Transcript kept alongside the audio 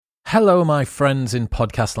Hello, my friends in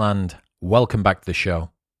podcast land. Welcome back to the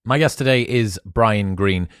show. My guest today is Brian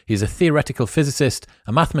Greene. He's a theoretical physicist,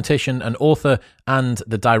 a mathematician, an author, and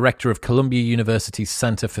the director of Columbia University's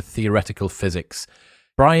Center for Theoretical Physics.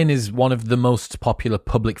 Brian is one of the most popular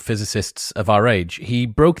public physicists of our age. He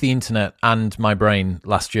broke the internet and my brain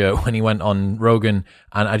last year when he went on Rogan,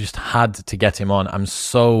 and I just had to get him on. I'm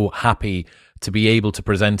so happy to be able to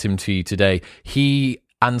present him to you today. He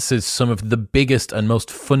answers some of the biggest and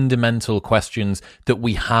most fundamental questions that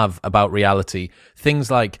we have about reality.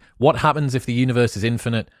 Things like, what happens if the universe is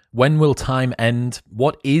infinite? When will time end?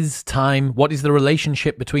 What is time? What is the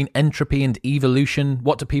relationship between entropy and evolution?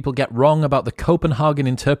 What do people get wrong about the Copenhagen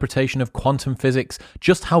interpretation of quantum physics?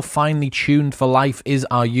 Just how finely tuned for life is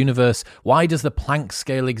our universe? Why does the Planck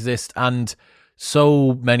scale exist? And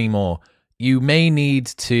so many more. You may need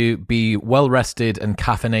to be well rested and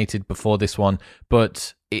caffeinated before this one,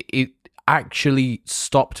 but it actually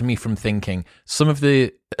stopped me from thinking. Some of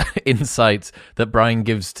the insights that Brian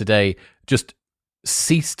gives today just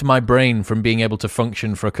ceased my brain from being able to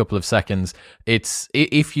function for a couple of seconds. It's,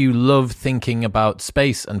 if you love thinking about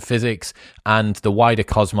space and physics and the wider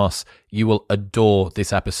cosmos, you will adore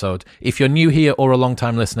this episode. If you're new here or a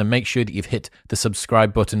long-time listener, make sure that you've hit the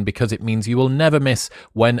subscribe button, because it means you will never miss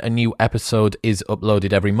when a new episode is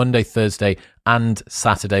uploaded every Monday, Thursday, and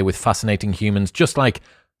Saturday with fascinating humans, just like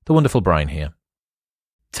the wonderful Brian here.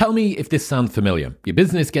 Tell me if this sounds familiar. Your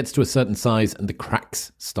business gets to a certain size and the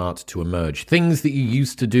cracks start to emerge. Things that you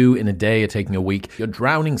used to do in a day are taking a week. You're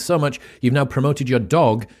drowning so much, you've now promoted your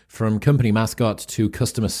dog from company mascot to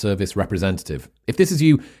customer service representative. If this is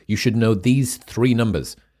you, you should know these three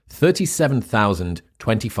numbers: 37,000,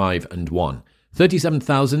 25, and 1.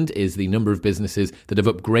 37,000 is the number of businesses that have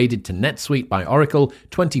upgraded to NetSuite by Oracle.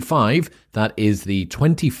 25, that is the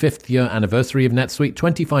 25th year anniversary of NetSuite.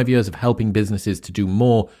 25 years of helping businesses to do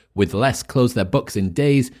more with less, close their books in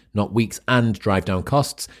days, not weeks, and drive down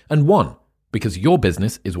costs. And 1, because your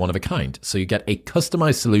business is one of a kind. So you get a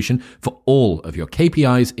customized solution for all of your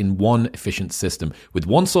KPIs in one efficient system. With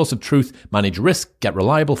one source of truth, manage risk, get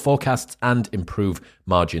reliable forecasts, and improve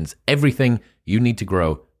margins. Everything you need to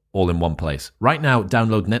grow, all in one place. Right now,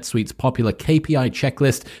 download NetSuite's popular KPI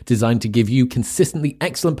checklist designed to give you consistently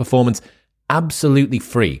excellent performance absolutely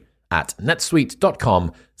free at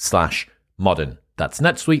netsuite.com/modern. That's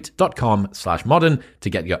netsuite.com/modern to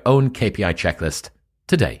get your own KPI checklist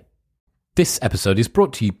today. This episode is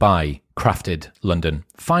brought to you by Crafted London.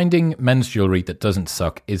 Finding men's jewellery that doesn't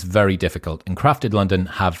suck is very difficult, and Crafted London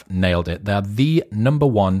have nailed it. They're the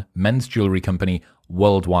 #1 men's jewellery company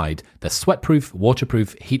worldwide. They're sweatproof,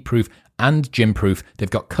 waterproof, heatproof, and gym-proof. They've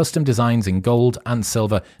got custom designs in gold and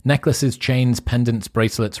silver, necklaces, chains, pendants,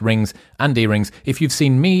 bracelets, rings, and earrings. If you've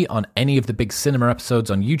seen me on any of the big cinema episodes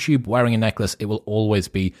on YouTube wearing a necklace, it will always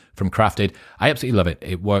be from Crafted. I absolutely love it.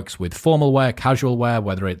 It works with formal wear, casual wear,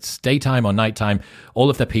 whether it's daytime or nighttime. All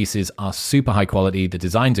of their pieces are super high quality. The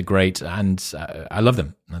designs are great, and I love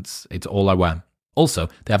them. It's all I wear. Also,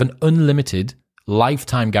 they have an unlimited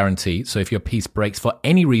lifetime guarantee, so if your piece breaks for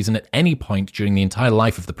any reason at any point during the entire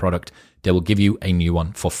life of the product, they will give you a new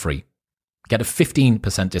one for free. Get a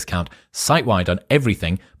 15% discount site-wide on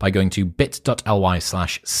everything by going to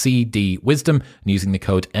bit.ly/cdwisdom and using the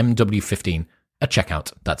code MW15 at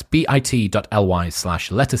checkout. That's bit.ly/C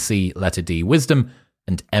wisdom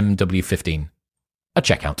and MW15 at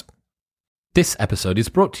checkout. This episode is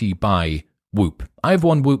brought to you by Whoop. I've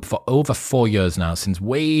worn Whoop for over 4 years now, since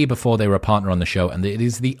way before they were a partner on the show, and it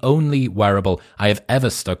is the only wearable I have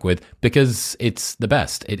ever stuck with because it's the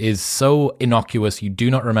best. It is so innocuous, you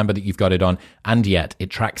do not remember that you've got it on, and yet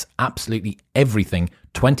it tracks absolutely everything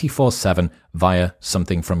 24/7 via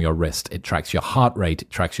something from your wrist. It tracks your heart rate,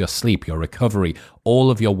 it tracks your sleep, your recovery,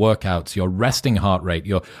 all of your workouts, your resting heart rate,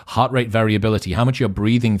 your heart rate variability, how much you're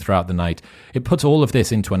breathing throughout the night. It puts all of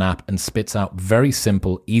this into an app and spits out very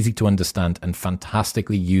simple, easy to understand, and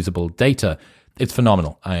fantastically usable data. It's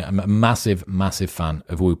phenomenal. I am a massive, massive fan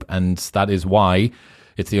of Whoop, and that is why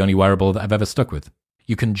it's the only wearable that I've ever stuck with.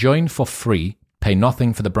 You can join for free, pay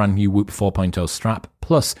nothing for the brand new Whoop 4.0 strap,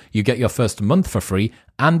 plus you get your first month for free,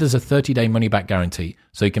 and there's a 30-day money-back guarantee.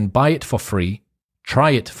 So you can buy it for free, try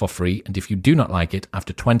it for free, and if you do not like it,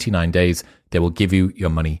 after 29 days, they will give you your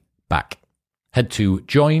money back. Head to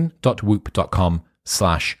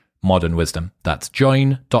join.whoop.com/modernwisdom. That's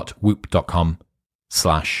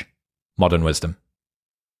join.whoop.com/modernwisdom.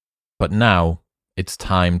 But now it's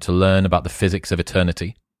time to learn about the physics of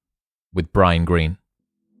eternity with Brian Greene.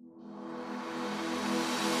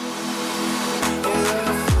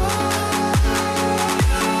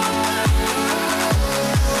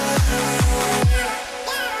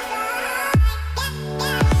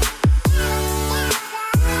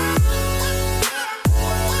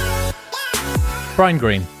 Brian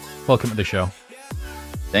Greene, welcome to the show.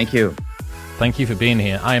 Thank you. Thank you for being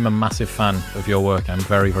here. I am a massive fan of your work. I'm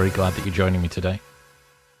very, very glad that you're joining me today.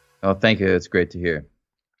 Oh, thank you. It's great to hear.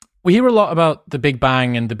 We hear a lot about the Big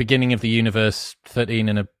Bang and the beginning of the universe 13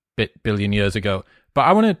 and a bit billion years ago, but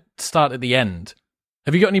I want to start at the end.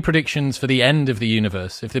 Have you got any predictions for the end of the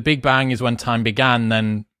universe? If the Big Bang is when time began,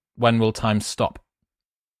 then when will time stop?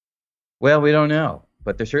 Well, we don't know,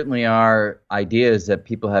 but there certainly are ideas that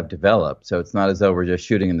people have developed, so it's not as though we're just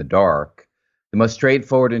shooting in the dark. The most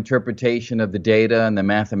straightforward interpretation of the data and the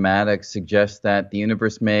mathematics suggests that the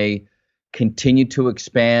universe may continue to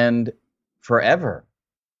expand forever.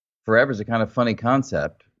 Forever is a kind of funny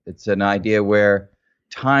concept. It's an idea where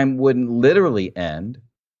time wouldn't literally end,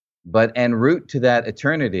 but en route to that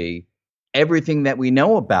eternity, everything that we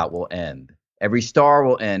know about will end. Every star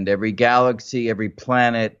will end, every galaxy, every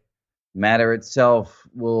planet, matter itself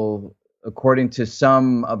will, according to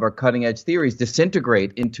some of our cutting-edge theories,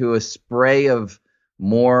 disintegrate into a spray of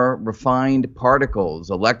more refined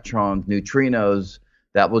particles, electrons, neutrinos,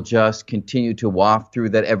 that will just continue to waft through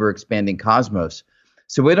that ever-expanding cosmos.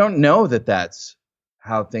 So we don't know that that's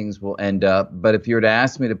how things will end up, but if you were to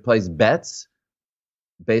ask me to place bets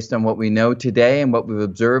based on what we know today and what we've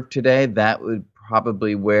observed today, that would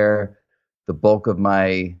probably where the bulk of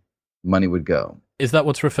my money would go. Is that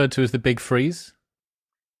what's referred to as the Big Freeze?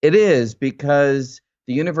 It is, because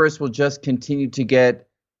the universe will just continue to get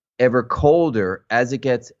ever colder as it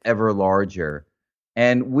gets ever larger.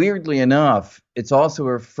 And weirdly enough, it's also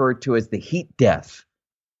referred to as the heat death.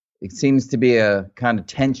 It seems to be a kind of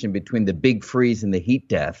tension between the Big Freeze and the heat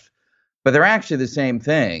death. But they're actually the same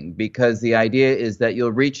thing, because the idea is that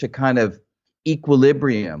you'll reach a kind of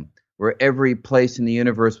equilibrium where every place in the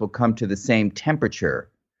universe will come to the same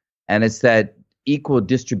temperature. And it's that equal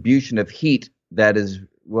distribution of heat that is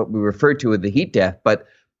what we refer to as the heat death. But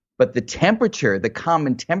the temperature, the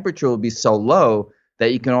common temperature, will be so low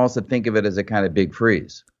that you can also think of it as a kind of Big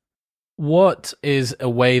Freeze. What is a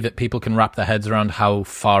way that people can wrap their heads around how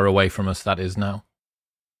far away from us that is now?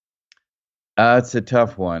 It's a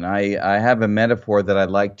tough one. I have a metaphor that I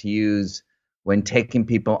like to use when taking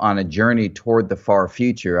people on a journey toward the far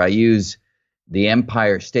future. I use the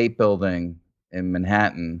Empire State Building in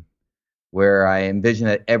Manhattan, where I envision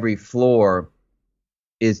that every floor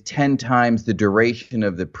is 10 times the duration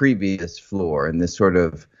of the previous floor in this sort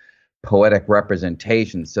of poetic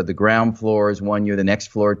representation. So the ground floor is 1 year, the next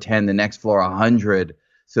floor 10, the next floor 100.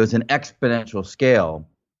 So it's an exponential scale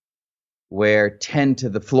where 10 to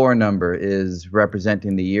the floor number is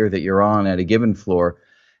representing the year that you're on at a given floor.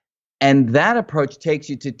 And that approach takes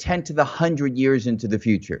you to 10 to the 100 years into the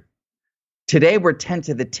future. Today, we're 10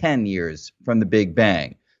 to the 10 years from the Big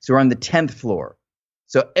Bang. So we're on the 10th floor.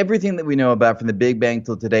 So everything that we know about from the Big Bang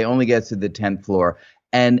till today only gets to the 10th floor,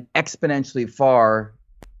 and exponentially far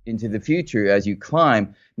into the future as you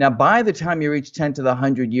climb. Now, by the time you reach 10 to the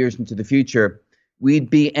 100 years into the future, we'd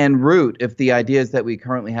be en route, if the ideas that we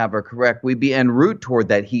currently have are correct, we'd be en route toward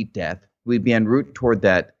that heat death. We'd be en route toward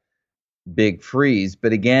that Big Freeze.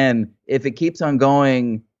 But again, if it keeps on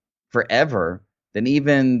going forever, then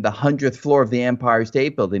even the 100th floor of the Empire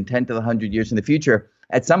State Building, 10 to the 100 years in the future,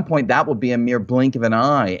 at some point that will be a mere blink of an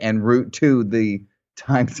eye en route to the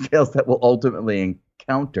timescales that we'll ultimately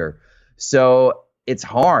encounter. So it's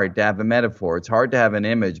hard to have a metaphor. It's hard to have an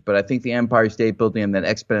image, but I think the Empire State Building and that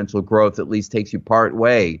exponential growth at least takes you part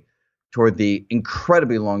way toward the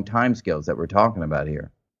incredibly long timescales that we're talking about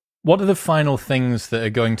here. What are the final things that are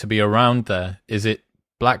going to be around there? Is it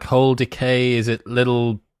black hole decay? Is it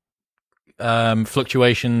little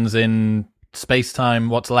fluctuations in space-time?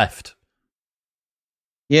 What's left?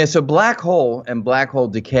 Yeah, so black hole and black hole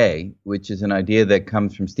decay, which is an idea that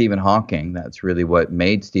comes from Stephen Hawking. That's really what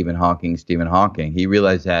made Stephen Hawking Stephen Hawking. He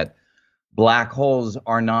realized that black holes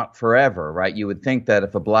are not forever, right? You would think that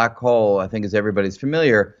if a black hole, I think as everybody's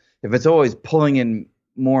familiar, if it's always pulling in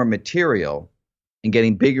more material and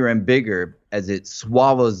getting bigger and bigger as it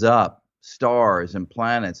swallows up stars and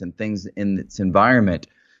planets and things in its environment,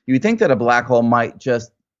 you would think that a black hole might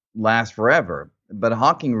just last forever. But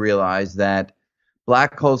Hawking realized that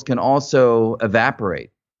black holes can also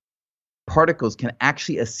evaporate. Particles can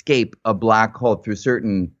actually escape a black hole through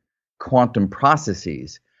certain quantum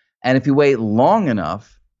processes. And if you wait long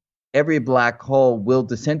enough, every black hole will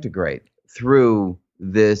disintegrate through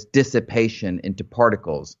this dissipation into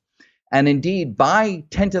particles. And indeed, by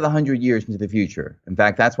 10 to the 100 years into the future, in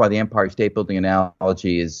fact, that's why the Empire State Building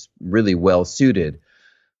analogy is really well suited.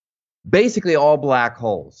 Basically, all black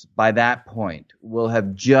holes by that point will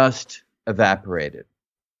have just evaporated,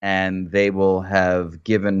 and they will have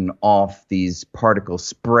given off these particle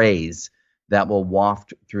sprays that will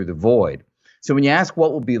waft through the void. So when you ask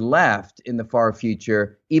what will be left in the far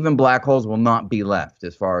future, even black holes will not be left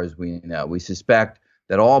as far as we know. We suspect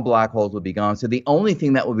that all black holes will be gone. So the only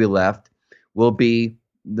thing that will be left will be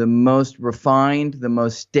the most refined, the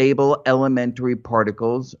most stable elementary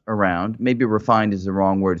particles around. Maybe refined is the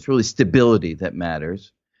wrong word. It's really stability that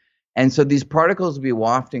matters. And so these particles will be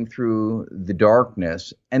wafting through the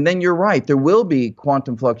darkness. And then you're right, there will be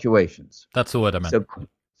quantum fluctuations. That's the word I meant.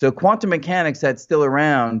 So quantum mechanics that's still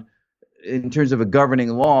around in terms of a governing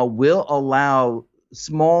law will allow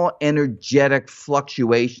small energetic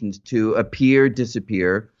fluctuations to appear,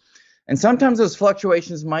 disappear. And sometimes those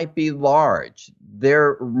fluctuations might be large.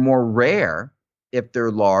 They're more rare if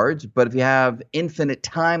they're large, but if you have infinite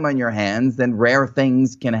time on your hands, then rare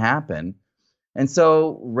things can happen. And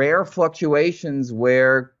so rare fluctuations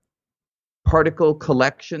where particle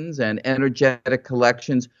collections and energetic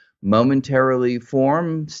collections momentarily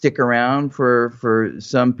form, stick around for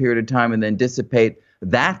some period of time and then dissipate,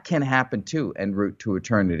 that can happen too en route to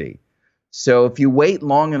eternity. So if you wait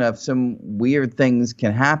long enough, some weird things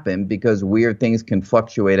can happen because weird things can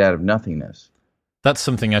fluctuate out of nothingness. That's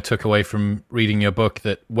something I took away from reading your book,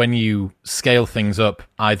 that when you scale things up,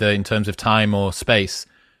 either in terms of time or space,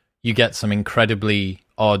 you get some incredibly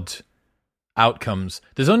odd outcomes.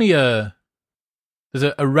 There's only a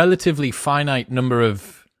relatively finite number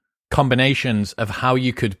of combinations of how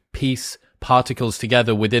you could piece particles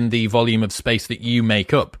together within the volume of space that you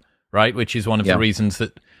make up, right? Which is one of the reasons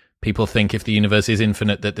that people think if the universe is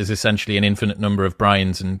infinite, that there's essentially an infinite number of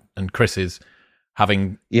Brians and Chris's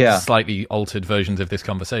having slightly altered versions of this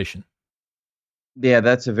conversation. Yeah,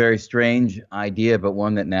 that's a very strange idea, but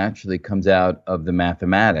one that naturally comes out of the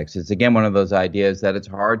mathematics. It's, again, one of those ideas that it's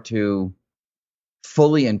hard to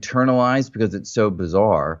fully internalize because it's so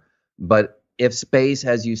bizarre. But if space,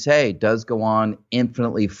 as you say, does go on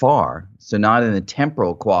infinitely far, so not in the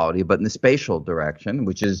temporal quality, but in the spatial direction,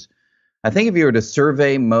 which is, I think if you were to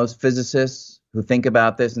survey most physicists who think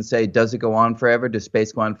about this and say, does it go on forever? Does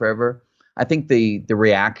space go on forever? I think the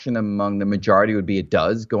reaction among the majority would be it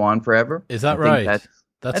does go on forever. Is that right?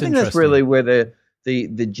 I think that's really where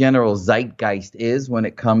the general zeitgeist is when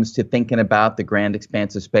it comes to thinking about the grand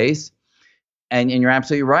expanse of space. And you're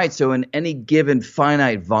absolutely right. So in any given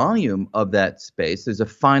finite volume of that space, there's a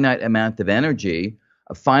finite amount of energy,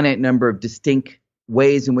 a finite number of distinct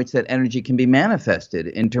ways in which that energy can be manifested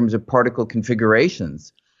in terms of particle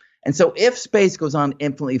configurations. And so if space goes on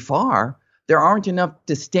infinitely far, there aren't enough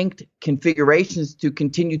distinct configurations to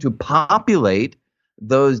continue to populate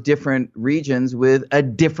those different regions with a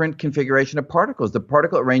different configuration of particles. The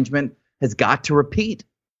particle arrangement has got to repeat.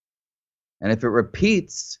 And if it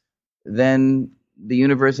repeats, then the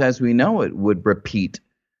universe as we know it would repeat.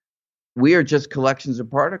 We are just collections of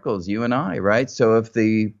particles, you and I, right? So if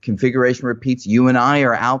the configuration repeats, you and I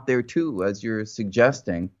are out there too, as you're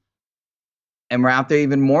suggesting. And we're out there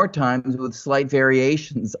even more times with slight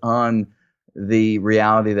variations on the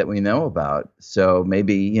reality that we know about. So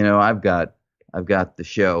maybe, I've got the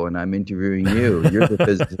show and I'm interviewing you. You're the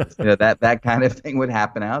physicist. That kind of thing would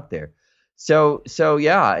happen out there. So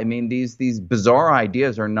yeah, I mean, these bizarre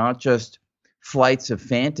ideas are not just flights of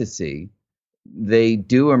fantasy. They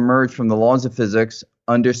do emerge from the laws of physics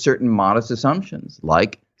under certain modest assumptions,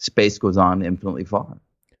 like space goes on infinitely far.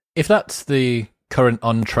 If that's the current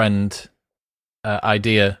on-trend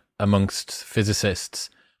idea amongst physicists,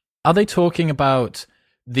 are they talking about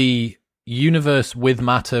the universe with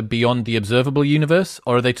matter beyond the observable universe,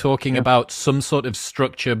 or are they talking about some sort of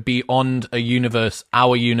structure beyond a universe,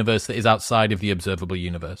 our universe, that is outside of the observable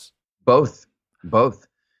universe? Both.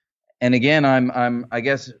 And again, I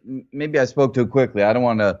guess maybe I spoke too quickly. I don't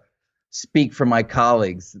want to speak for my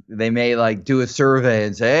colleagues. They may do a survey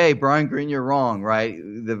and say, hey, Brian Greene, you're wrong, right?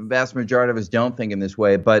 The vast majority of us don't think in this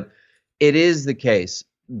way, but it is the case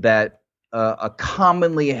that a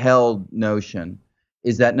commonly held notion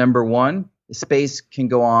is that, number one, space can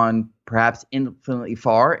go on perhaps infinitely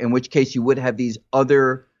far, in which case you would have these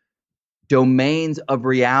other domains of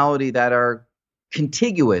reality that are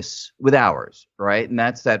contiguous with ours, right? And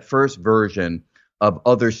that's that first version of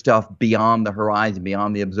other stuff beyond the horizon,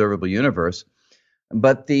 beyond the observable universe.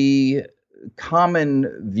 But the common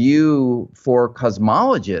view for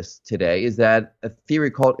cosmologists today is that a theory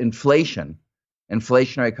called inflationary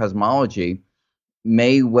cosmology,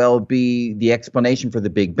 may well be the explanation for the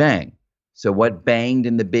Big Bang. So what banged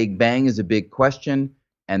in the Big Bang is a big question,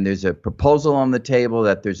 and there's a proposal on the table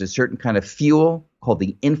that there's a certain kind of fuel called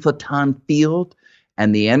the inflaton field,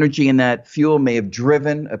 and the energy in that fuel may have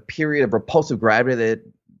driven a period of repulsive gravity that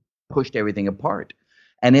pushed everything apart.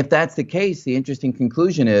 And if that's the case, the interesting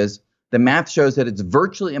conclusion is the math shows that it's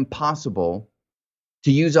virtually impossible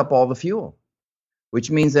to use up all the fuel.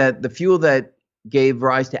 which means that the fuel that gave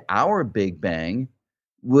rise to our Big Bang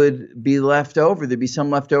would be left over. There'd be some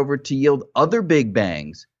left over to yield other Big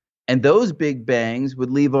Bangs. And those Big Bangs would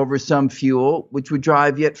leave over some fuel, which would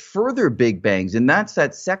drive yet further Big Bangs. And that's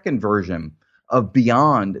that second version of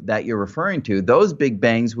beyond that you're referring to. Those Big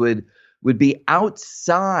Bangs would be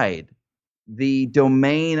outside the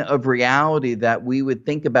domain of reality that we would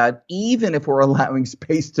think about, even if we're allowing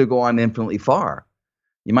space to go on infinitely far.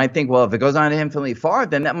 You might think, well, if it goes on infinitely far,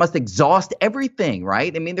 then that must exhaust everything,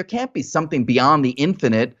 right? I mean, there can't be something beyond the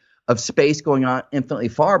infinite of space going on infinitely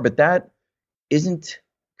far, but that isn't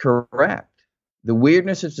correct. The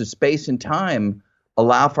weirdnesses of space and time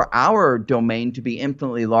allow for our domain to be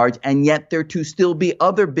infinitely large, and yet there to still be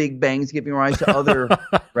other Big Bangs giving rise to other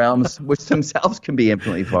realms, which themselves can be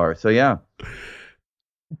infinitely far. So yeah,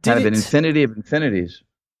 kind of an infinity of infinities.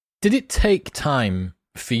 Did it take time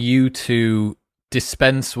for you to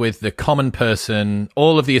dispense with the common person,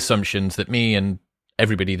 all of the assumptions that me and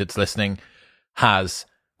everybody that's listening has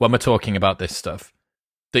when we're talking about this stuff?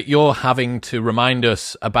 That you're having to remind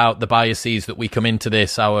us about the biases that we come into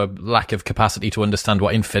this, our lack of capacity to understand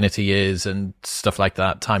what infinity is and stuff like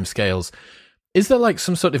that, time scales. Is there like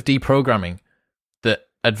some sort of deprogramming that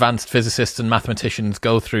advanced physicists and mathematicians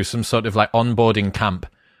go through, some sort of like onboarding camp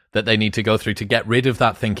that they need to go through to get rid of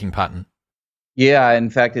that thinking pattern? Yeah, in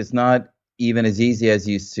fact, it's not even as easy as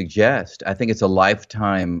you suggest. I think it's a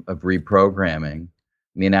lifetime of reprogramming.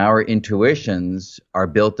 I mean, our intuitions are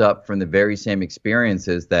built up from the very same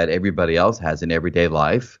experiences that everybody else has in everyday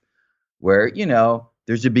life, where,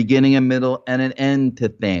 there's a beginning, a middle, and an end to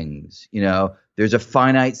things. There's a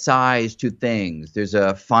finite size to things. There's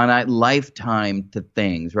a finite lifetime to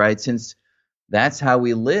things, right? Since that's how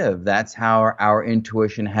we live, that's how our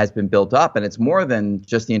intuition has been built up. And it's more than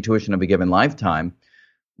just the intuition of a given lifetime.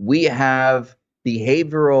 We have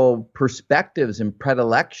behavioral perspectives and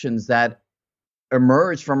predilections that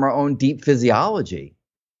emerge from our own deep physiology,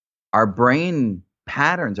 our brain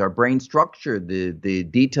patterns, our brain structure, the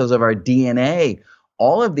details of our DNA.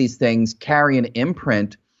 All of these things carry an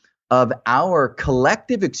imprint of our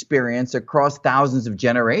collective experience across thousands of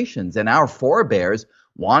generations. And our forebears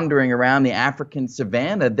wandering around the African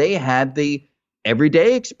savanna, they had the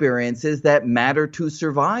everyday experiences that matter to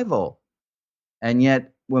survival. And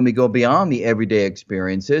yet, when we go beyond the everyday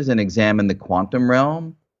experiences and examine the quantum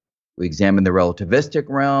realm, we examine the relativistic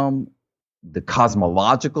realm, the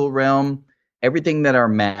cosmological realm, everything that our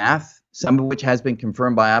math, some of which has been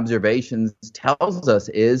confirmed by observations, tells us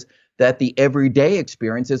is that the everyday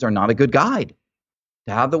experiences are not a good guide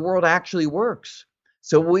to how the world actually works.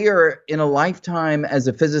 So we are in a lifetime as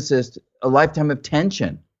a physicist, a lifetime of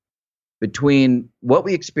tension between what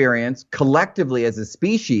we experience collectively as a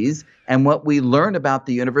species and what we learn about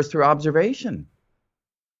the universe through observation.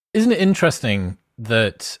 Isn't it interesting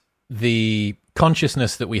that the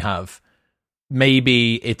consciousness that we have,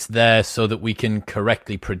 maybe it's there so that we can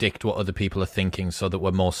correctly predict what other people are thinking so that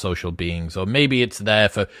we're more social beings, or maybe it's there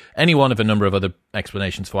for any one of a number of other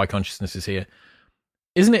explanations for why consciousness is here.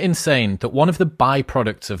 Isn't it insane that one of the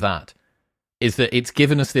byproducts of that is that it's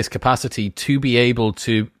given us this capacity to be able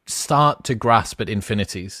to start to grasp at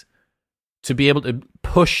infinities, to be able to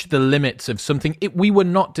push the limits of something? We were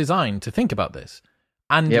not designed to think about this.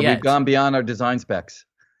 And yet, we've gone beyond our design specs.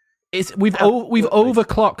 We've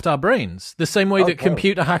overclocked our brains. The same way that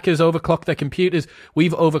computer hackers overclock their computers,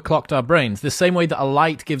 we've overclocked our brains. The same way that a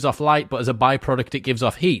light gives off light, but as a byproduct it gives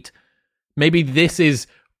off heat. Maybe this is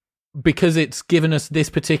because it's given us this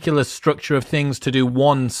particular structure of things to do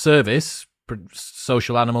one service,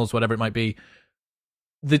 social animals, whatever it might be,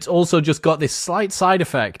 that's also just got this slight side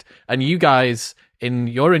effect. And you guys in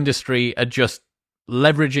your industry are just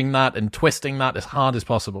leveraging that and twisting that as hard as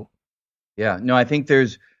possible. Yeah, no, I think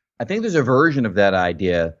there's a version of that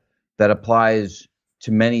idea that applies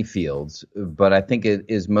to many fields, but I think it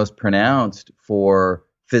is most pronounced for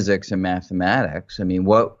physics and mathematics. I mean,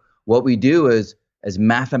 what we do is, as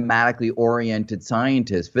mathematically oriented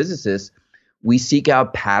scientists, physicists, we seek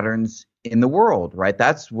out patterns in the world, right?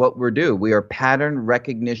 That's what we do. We are pattern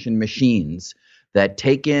recognition machines that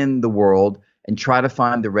take in the world and try to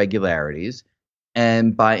find the regularities.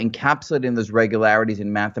 And by encapsulating those regularities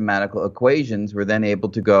in mathematical equations, we're then able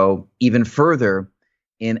to go even further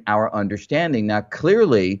in our understanding. Now,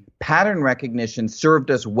 clearly, pattern recognition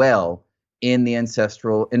served us well in the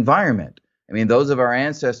ancestral environment. I mean, those of our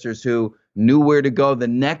ancestors who knew where to go the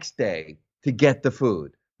next day to get the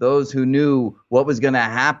food, those who knew what was going to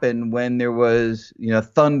happen when there was,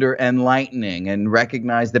 thunder and lightning, and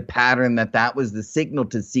recognized the pattern that was the signal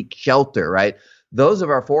to seek shelter, right? Those of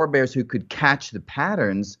our forebears who could catch the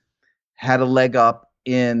patterns had a leg up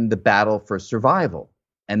in the battle for survival.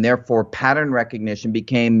 And therefore, pattern recognition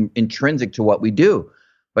became intrinsic to what we do.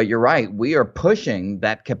 But you're right, we are pushing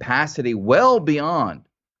that capacity well beyond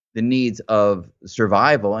the needs of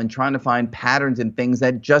survival and trying to find patterns in things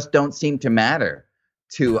that just don't seem to matter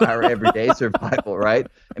to our everyday survival, right?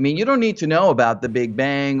 I mean, you don't need to know about the Big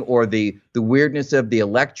Bang or the weirdness of the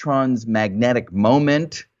electron's magnetic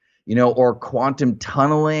moment, or quantum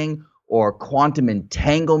tunneling or quantum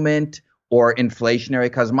entanglement or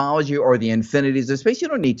inflationary cosmology or the infinities of space. You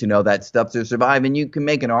don't need to know that stuff to survive. And you can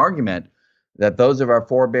make an argument that those of our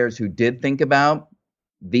forebears who did think about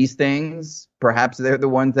these things, perhaps they're the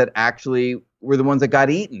ones that actually were the ones that got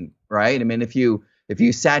eaten, right? I mean, if you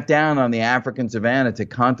sat down on the African savannah to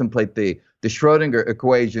contemplate the Schrodinger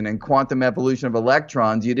equation and quantum evolution of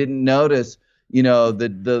electrons, you didn't notice,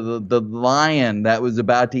 the lion that was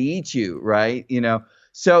about to eat you, right?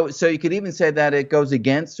 So you could even say that it goes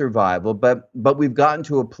against survival, but we've gotten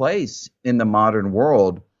to a place in the modern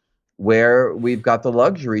world where we've got the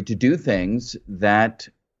luxury to do things that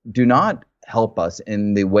do not help us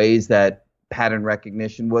in the ways that pattern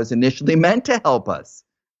recognition was initially meant to help us.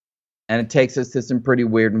 And it takes us to some pretty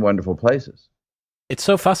weird and wonderful places. It's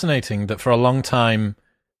so fascinating that for a long time,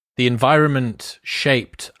 the environment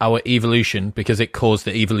shaped our evolution because it caused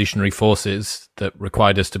the evolutionary forces that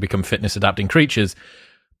required us to become fitness-adapting creatures.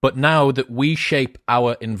 But now that we shape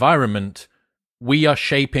our environment, we are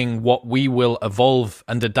shaping what we will evolve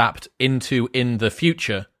and adapt into in the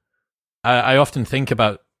future. I often think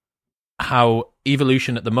about how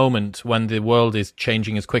evolution at the moment, when the world is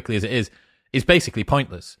changing as quickly as it is basically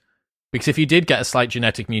pointless. Because if you did get a slight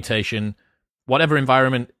genetic mutation, whatever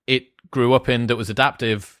environment it grew up in that was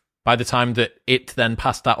adaptive, by the time that it then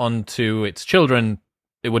passed that on to its children,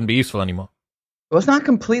 it wouldn't be useful anymore. Well, it's not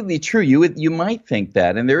completely true. You might think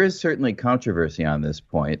that, and there is certainly controversy on this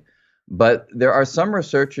point, but there are some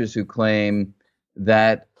researchers who claim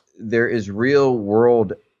that there is real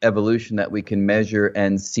world evolution that we can measure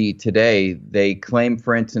and see today. They claim,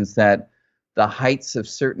 for instance, that the heights of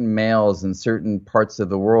certain males in certain parts of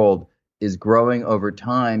the world is growing over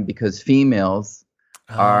time because females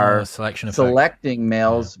are selecting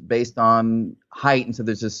males based on height. And so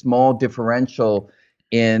there's a small differential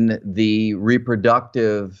in the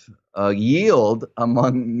reproductive yield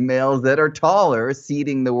among males that are taller,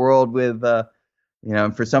 seeding the world with,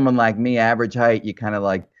 for someone like me, average height, you kind of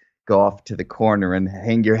like go off to the corner and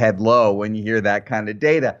hang your head low when you hear that kind of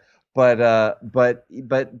data. But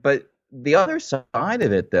the other side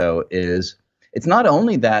of it, though, is it's not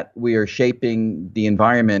only that we are shaping the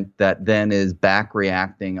environment that then is back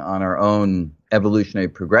reacting on our own evolutionary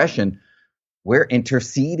progression, we're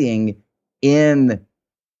interceding in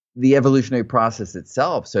the evolutionary process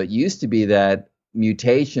itself. So it used to be that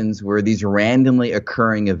mutations were these randomly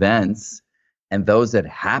occurring events, and those that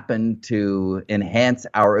happened to enhance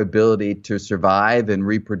our ability to survive and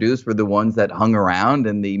reproduce were the ones that hung around,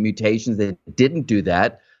 and the mutations that didn't do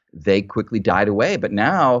that, they quickly died away. But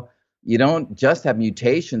now you don't just have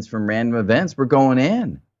mutations from random events. We're going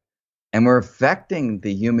in and we're affecting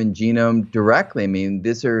the human genome directly. I mean,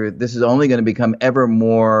 this is only going to become ever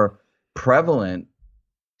more prevalent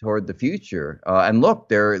toward the future. And look,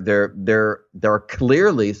 there are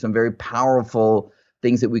clearly some very powerful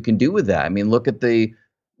things that we can do with that. I mean, look at the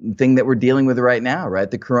thing that we're dealing with right now, right?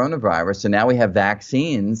 The coronavirus. So now we have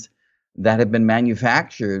vaccines that have been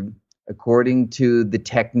manufactured according to the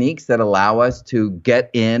techniques that allow us to get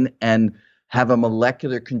in and have a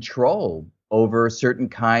molecular control over certain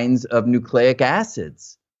kinds of nucleic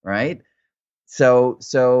acids, right? So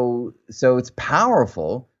it's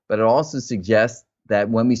powerful, but it also suggests that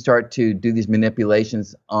when we start to do these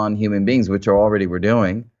manipulations on human beings, which we're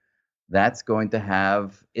doing, that's going to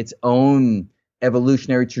have its own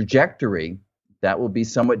evolutionary trajectory that will be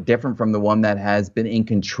somewhat different from the one that has been in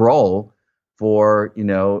control for,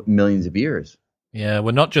 millions of years. Yeah,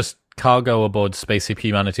 we're not just cargo aboard Spaceship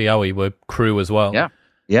Humanity, are we? We're crew as well.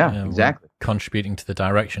 Yeah, exactly. Contributing to the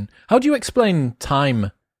direction. How do you explain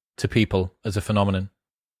time to people as a phenomenon?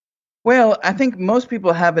 Well, I think most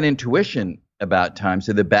people have an intuition about time.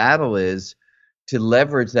 So the battle is to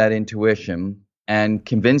leverage that intuition and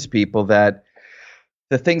convince people that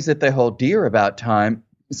the things that they hold dear about time,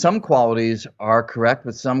 some qualities are correct,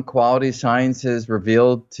 but some qualities science has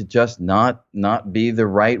revealed to just not be the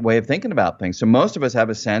right way of thinking about things. So most of us have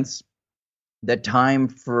a sense that time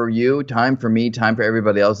for you, time for me, time for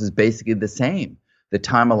everybody else is basically the same. The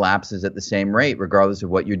time elapses at the same rate, regardless of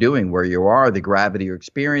what you're doing, where you are, the gravity you're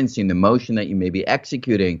experiencing, the motion that you may be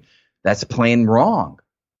executing. That's plain wrong,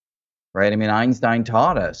 right? I mean, Einstein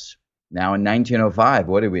taught us now in 1905,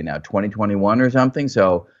 what are we now, 2021 or something?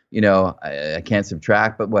 So, I can't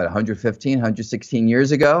subtract, but what, 115, 116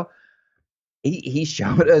 years ago, he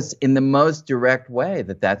showed us in the most direct way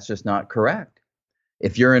that that's just not correct.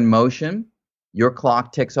 If you're in motion, your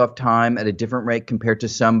clock ticks off time at a different rate compared to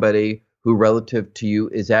somebody who relative to you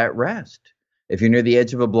is at rest. If you're near the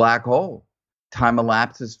edge of a black hole, time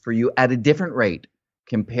elapses for you at a different rate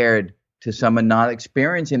compared to someone not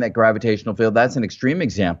experiencing that gravitational field. That's an extreme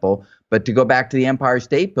example. But to go back to the Empire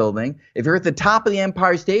State Building, if you're at the top of the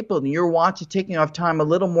Empire State Building, your watch is ticking off time a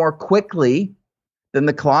little more quickly than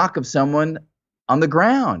the clock of someone on the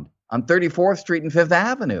ground on 34th Street and 5th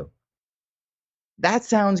Avenue. That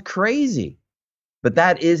sounds crazy, but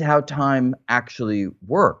that is how time actually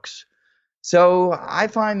works. So I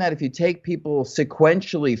find that if you take people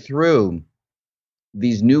sequentially through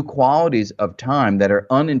these new qualities of time that are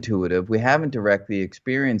unintuitive, we haven't directly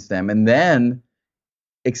experienced them, and then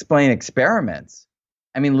explain experiments.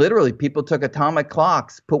 I mean, literally, people took atomic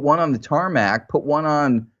clocks, put one on the tarmac, put one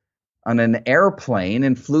on an airplane,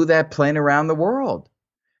 and flew that plane around the world.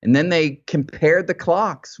 And then they compared the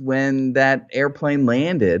clocks when that airplane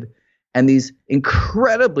landed, and these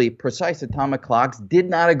incredibly precise atomic clocks did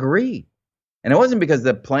not agree. And it wasn't because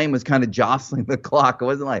the plane was kind of jostling the clock. It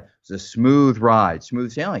wasn't like it was a smooth ride,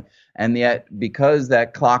 smooth sailing. And yet, because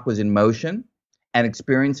that clock was in motion and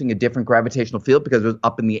experiencing a different gravitational field because it was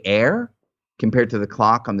up in the air compared to the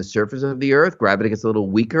clock on the surface of the Earth, gravity gets a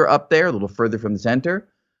little weaker up there, a little further from the center,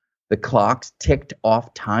 the clocks ticked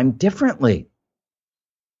off time differently.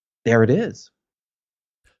 There it is.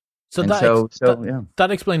 So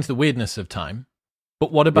that explains the weirdness of time.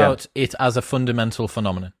 But what about it as a fundamental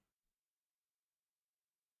phenomenon?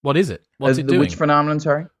 What is it? What's it doing? Which phenomenon,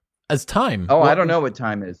 sorry? As time. Oh, I don't know what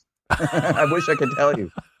time is. I wish I could tell you.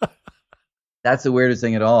 That's the weirdest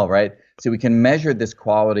thing at all, right? So we can measure this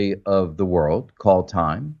quality of the world called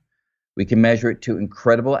time. We can measure it to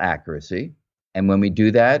incredible accuracy. And when we do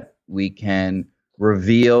that, we can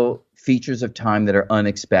reveal features of time that are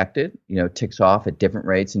unexpected, ticks off at different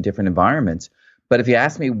rates in different environments. But if you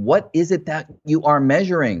ask me, what is it that you are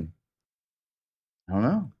measuring? I don't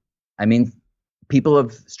know. I mean, people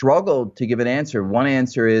have struggled to give an answer. One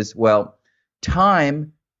answer is, well,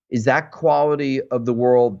 time is that quality of the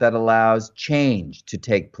world that allows change to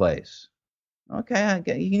take place. Okay,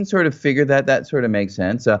 you can sort of figure that. That sort of makes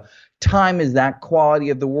sense. Time is that quality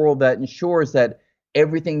of the world that ensures that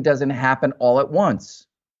everything doesn't happen all at once.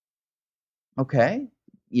 Okay,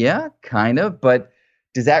 yeah, kind of. But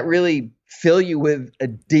does that really fill you with a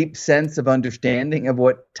deep sense of understanding of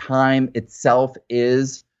what time itself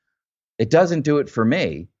is? It doesn't do it for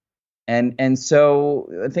me. And so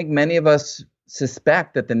I think many of us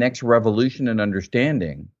suspect that the next revolution in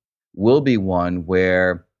understanding will be one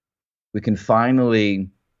where we can finally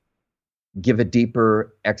give a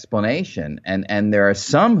deeper explanation. And there are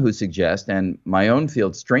some who suggest, and my own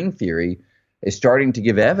field, string theory, is starting to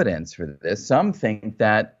give evidence for this. Some think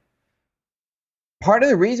that part of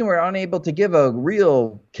the reason we're unable to give a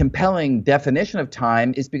real compelling definition of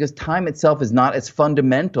time is because time itself is not as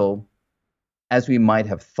fundamental as we might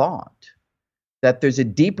have thought, that there's a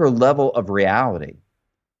deeper level of reality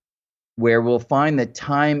where we'll find that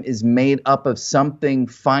time is made up of something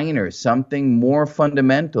finer, something more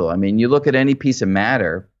fundamental. I mean, you look at any piece of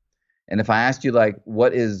matter, and if I asked you, like,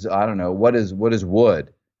 what is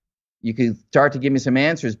wood? You could start to give me some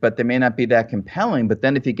answers, but they may not be that compelling. But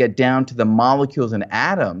then if you get down to the molecules and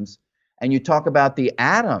atoms, and you talk about the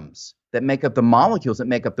atoms that make up the molecules that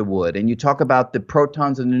make up the wood, and you talk about the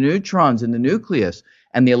protons and the neutrons in the nucleus,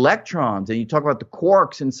 and the electrons, and you talk about the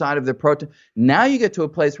quarks inside of the proton, now you get to a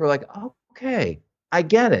place where, like, okay, I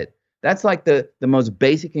get it. That's like the most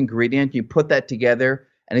basic ingredient. You put that together,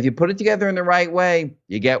 and if you put it together in the right way,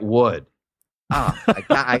 you get wood.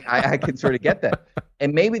 I can sort of get that.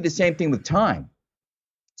 And maybe the same thing with time.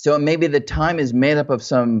 So maybe the time is made up of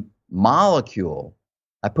some molecule.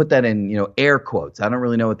 I put that in, air quotes. I don't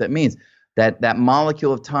really know what that means. That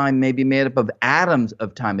molecule of time may be made up of atoms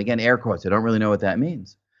of time. Again, air quotes. I don't really know what that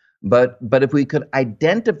means. But if we could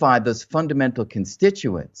identify those fundamental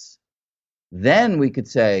constituents, then we could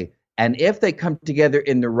say, and if they come together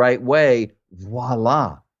in the right way,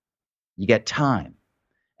 voila, you get time.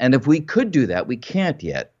 And if we could do that, we can't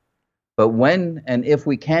yet. But when and if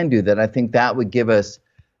we can do that, I think that would give us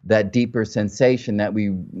that deeper sensation that we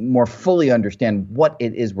more fully understand what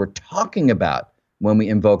it is we're talking about when we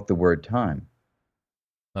invoke the word time.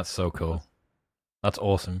 That's so cool. That's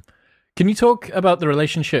awesome. Can you talk about the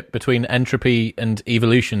relationship between entropy and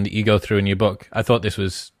evolution that you go through in your book? I thought this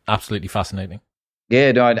was absolutely fascinating.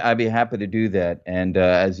 Yeah, no, I'd be happy to do that. And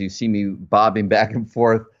as you see me bobbing back and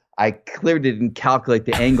forth I clearly didn't calculate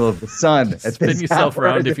the angle of the sun at Spin this yourself hour.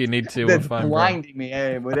 around if you need to. That's Fine, blinding me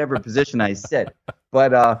in whatever position I sit.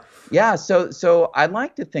 But yeah, so I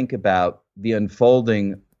like to think about the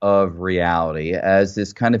unfolding of reality as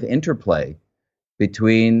this kind of interplay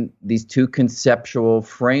between these two conceptual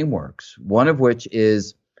frameworks, one of which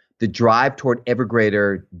is the drive toward ever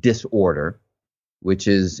greater disorder, which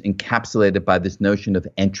is encapsulated by this notion of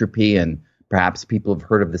entropy. And perhaps people have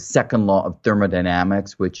heard of the second law of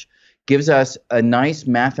thermodynamics, which gives us a nice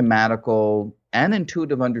mathematical and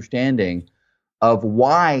intuitive understanding of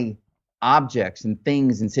why objects and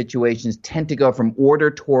things and situations tend to go from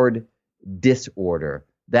order toward disorder.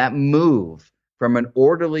 That move from an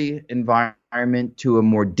orderly environment to a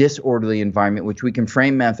more disorderly environment, which we can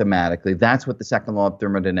frame mathematically, that's what the second law of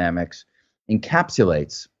thermodynamics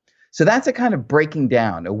encapsulates. So that's a kind of breaking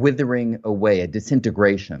down, a withering away, a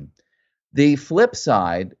disintegration. The flip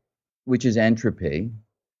side, which is entropy,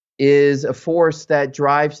 is a force that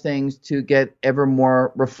drives things to get ever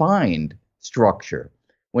more refined structure.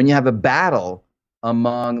 When you have a battle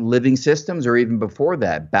among living systems, or even before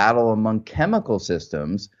that, battle among chemical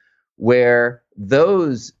systems, where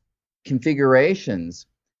those configurations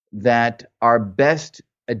that are best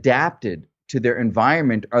adapted to their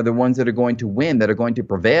environment are the ones that are going to win, that are going to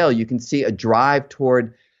prevail, you can see a drive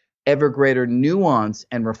toward ever greater nuance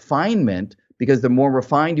and refinement, because the more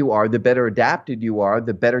refined you are, the better adapted you are,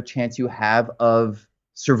 the better chance you have of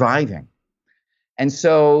surviving. And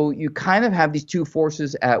so you kind of have these two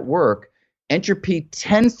forces at work. Entropy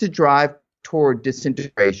tends to drive toward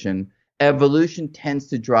disintegration. Evolution tends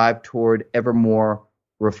to drive toward ever more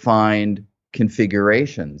refined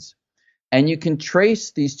configurations. And you can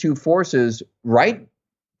trace these two forces right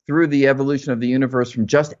through the evolution of the universe from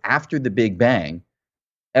just after the Big Bang.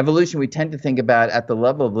 Evolution we tend to think about at the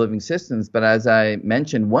level of living systems, but as I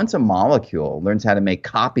mentioned, once a molecule learns how to make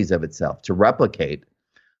copies of itself, to replicate,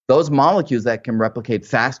 those molecules that can replicate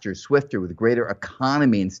faster, swifter, with greater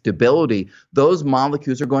economy and stability, those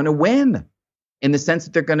molecules are going to win in the sense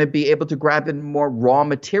that they're going to be able to grab in more raw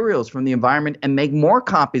materials from the environment and make more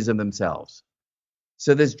copies of themselves.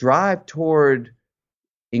 So this drive toward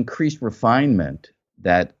increased refinement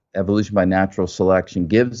that evolution by natural selection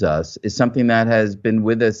gives us is something that has been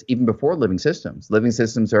with us even before living systems. Living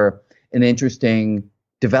systems are an interesting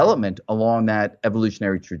development along that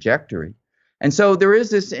evolutionary trajectory. And so there is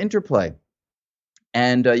this interplay.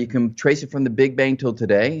 And you can trace it from the Big Bang till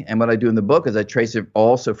today. And what I do in the book is I trace it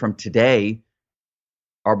also from today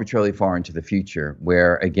arbitrarily far into the future,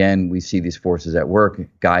 where, again, we see these forces at work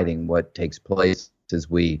guiding what takes place as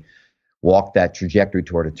we walk that trajectory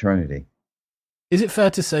toward eternity. Is it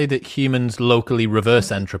fair to say that humans locally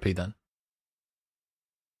reverse entropy then?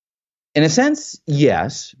 In a sense,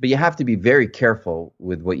 yes, but you have to be very careful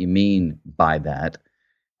with what you mean by that.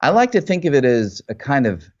 I like to think of it as a kind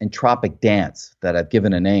of entropic dance that I've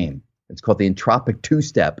given a name. It's called the entropic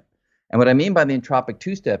two-step. And what I mean by the entropic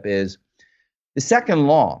two-step is the second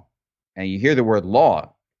law, and you hear the word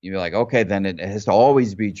law, you're like, okay, then it has to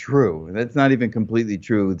always be true. That's not even completely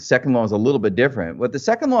true. The second law is a little bit different. What the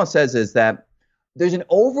second law says is that there's an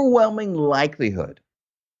overwhelming likelihood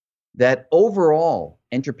that overall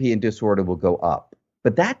entropy and disorder will go up.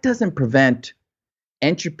 But that doesn't prevent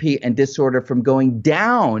entropy and disorder from going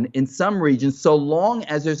down in some regions, so long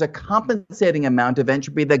as there's a compensating amount of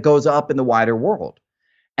entropy that goes up in the wider world.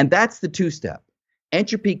 And that's the two-step.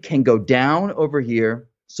 Entropy can go down over here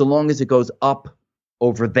so long as it goes up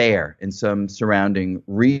over there in some surrounding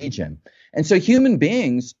region. And so human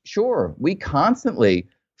beings, sure, we constantly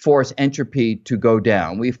force entropy to go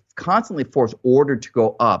down. We constantly force order to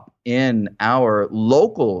go up in our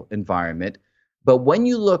local environment. But when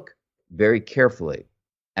you look very carefully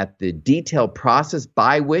at the detailed process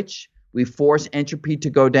by which we force entropy to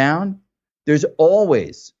go down, there's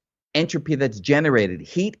always entropy that's generated,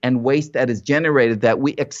 heat and waste that is generated that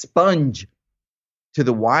we expunge to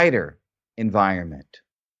the wider environment.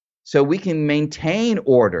 So we can maintain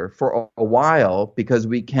order for a while because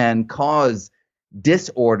we can cause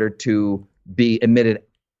disorder to be emitted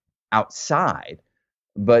outside.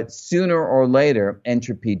 But sooner or later,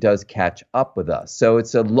 entropy does catch up with us. So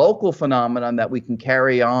it's a local phenomenon that we can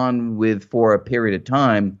carry on with for a period of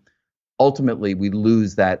time. Ultimately, we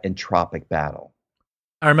lose that entropic battle.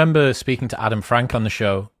 I remember speaking to Adam Frank on the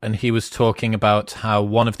show, and he was talking about how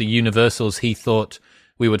one of the universals he thought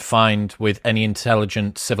we would find with any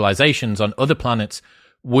intelligent civilizations on other planets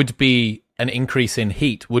would be an increase in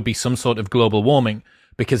heat, would be some sort of global warming.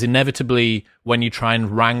 Because inevitably, when you try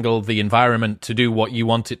and wrangle the environment to do what you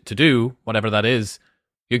want it to do, whatever that is,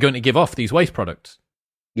 you're going to give off these waste products.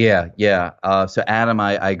 Yeah, yeah. So, Adam,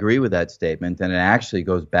 I agree with that statement, and it actually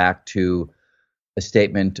goes back to a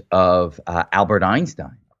statement of Albert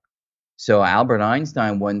Einstein. So, Albert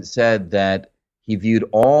Einstein once said that he viewed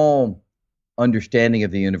all understanding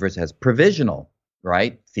of the universe as provisional,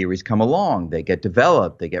 right? Theories come along, they get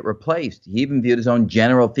developed, they get replaced. He even viewed his own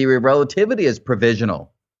general theory of relativity as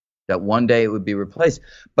provisional, that one day it would be replaced.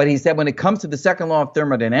 But he said when it comes to the second law of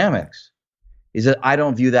thermodynamics, he said, I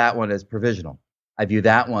don't view that one as provisional. I view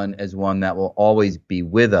that one as one that will always be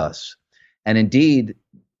with us. And indeed,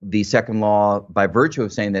 the second law, by virtue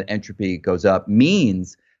of saying that entropy goes up,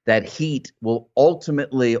 means that heat will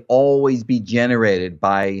ultimately always be generated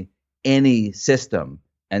by any system,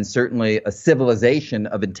 and certainly a civilization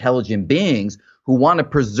of intelligent beings who want to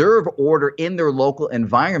preserve order in their local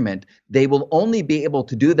environment. They will only be able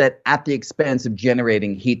to do that at the expense of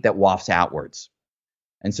generating heat that wafts outwards.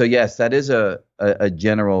 And so, yes, that is a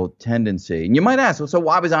general tendency. And you might ask, well, so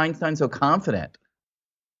why was Einstein so confident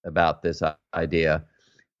about this idea?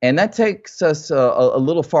 And that takes us a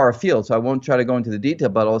little far afield, so I won't try to go into the detail,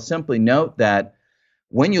 but I'll simply note that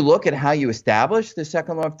when you look at how you establish the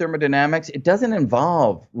second law of thermodynamics, it doesn't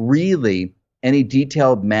involve really any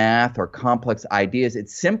detailed math or complex ideas.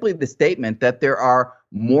 It's simply the statement that there are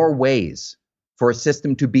more ways for a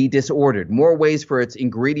system to be disordered, more ways for its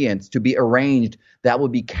ingredients to be arranged that will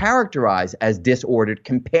be characterized as disordered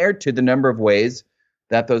compared to the number of ways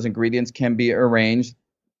that those ingredients can be arranged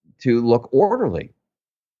to look orderly.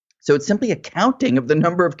 So it's simply a counting of the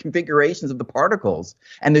number of configurations of the particles.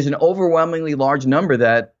 And there's an overwhelmingly large number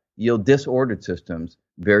that yield disordered systems,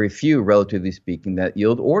 very few, relatively speaking, that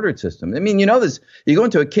yield ordered systems. I mean, you know this, you go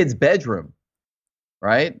into a kid's bedroom,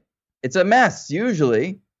 right? It's a mess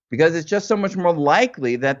usually, because it's just so much more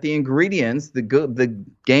likely that the ingredients, the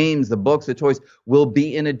games, the books, the toys will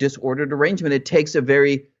be in a disordered arrangement. It takes a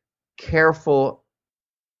very careful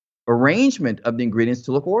arrangement of the ingredients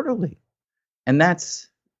to look orderly. And that's,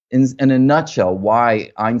 in a nutshell,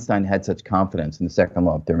 why Einstein had such confidence in the second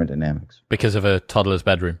law of thermodynamics. Because of a toddler's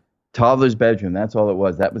bedroom. Toddler's bedroom, that's all it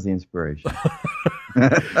was. That was the inspiration.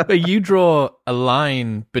 But you draw a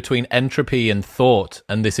line between entropy and thought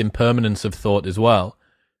and this impermanence of thought as well.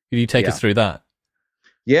 Could you take us through that?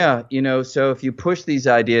 Yeah, so if you push these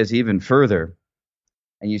ideas even further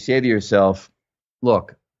and you say to yourself,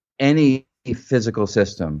 look, any physical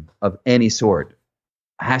system of any sort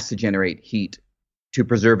has to generate heat to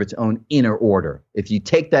preserve its own inner order. If you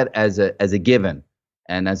take that as a given,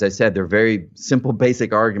 and as I said, they're very simple,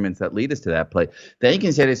 basic arguments that lead us to that place, then you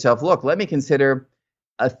can say to yourself, look, let me consider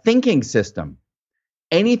a thinking system.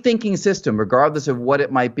 Any thinking system, regardless of what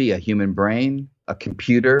it might be, a human brain, a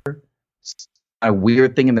computer, a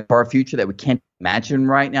weird thing in the far future that we can't imagine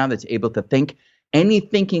right now that's able to think, any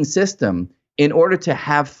thinking system, in order to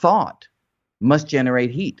have thought, must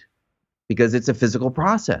generate heat because it's a physical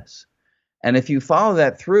process. And if you follow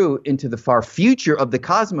that through into the far future of the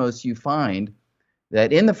cosmos, you find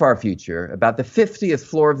that in the far future, about the 50th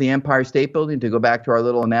floor of the Empire State Building, to go back to our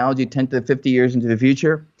little analogy, 10 to 50 years into the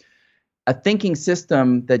future, a thinking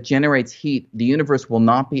system that generates heat, the universe will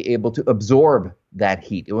not be able to absorb that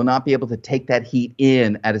heat. It will not be able to take that heat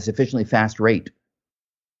in at a sufficiently fast rate,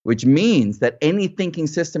 which means that any thinking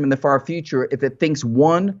system in the far future, if it thinks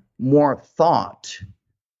one more thought,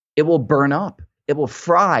 it will burn up. It will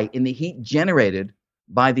fry in the heat generated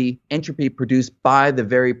by the entropy produced by the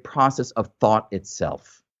very process of thought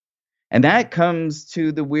itself. And that comes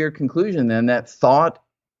to the weird conclusion then that thought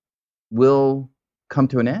will come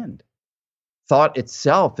to an end. Thought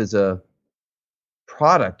itself is a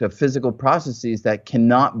product of physical processes that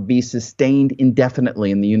cannot be sustained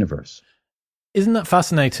indefinitely in the universe. Isn't that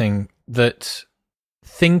fascinating that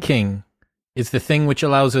thinking is the thing which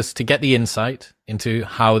allows us to get the insight into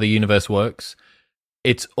how the universe works?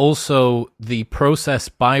 It's also the process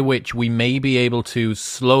by which we may be able to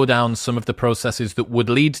slow down some of the processes that would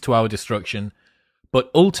lead to our destruction, but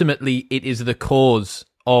ultimately it is the cause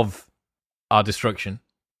of our destruction.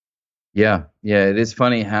 Yeah, it is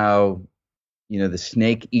funny how, the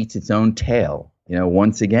snake eats its own tail,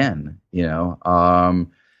 once again,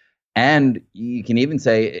 and you can even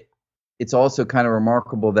say it's also kind of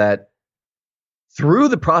remarkable that through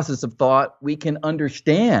the process of thought, we can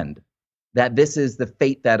understand that this is the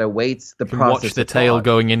fate that awaits the process. Watch the tail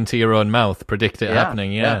going into your own mouth, predict it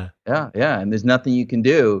happening. Yeah. And there's nothing you can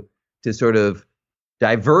do to sort of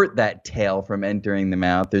divert that tail from entering the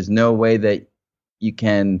mouth. There's no way that you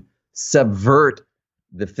can subvert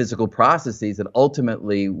the physical processes that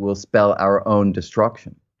ultimately will spell our own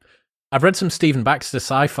destruction. I've read some Stephen Baxter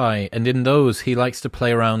sci-fi, and in those, he likes to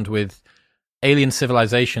play around with alien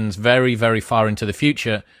civilizations very, very far into the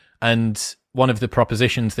future. And one of the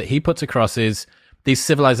propositions that he puts across is these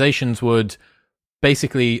civilizations would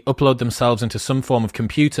basically upload themselves into some form of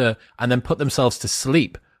computer and then put themselves to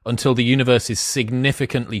sleep until the universe is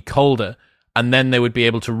significantly colder, and then they would be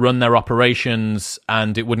able to run their operations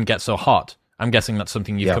and it wouldn't get so hot. I'm guessing that's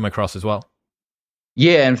something you've come across as well.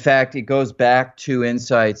 Yeah, in fact, it goes back to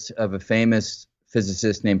insights of a famous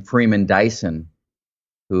physicist named Freeman Dyson,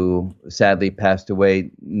 who sadly passed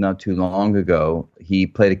away not too long ago. He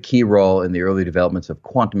played a key role in the early developments of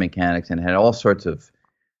quantum mechanics and had all sorts of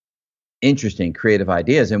interesting creative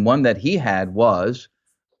ideas. And one that he had was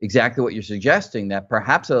exactly what you're suggesting, that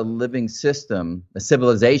perhaps a living system, a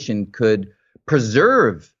civilization, could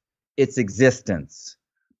preserve its existence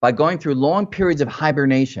by going through long periods of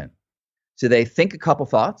hibernation. So they think a couple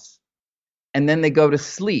thoughts, and then they go to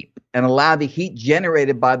sleep and allow the heat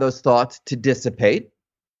generated by those thoughts to dissipate.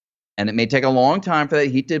 And it may take a long time for that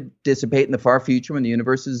heat to dissipate in the far future when the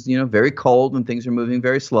universe is, very cold and things are moving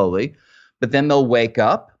very slowly. But then they'll wake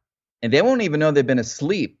up, and they won't even know they've been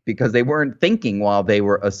asleep because they weren't thinking while they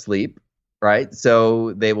were asleep, right?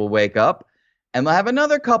 So they will wake up and they'll have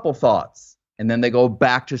another couple thoughts, and then they go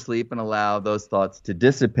back to sleep and allow those thoughts to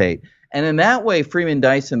dissipate. And in that way, Freeman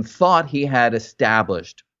Dyson thought he had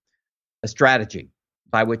established a strategy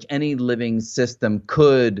by which any living system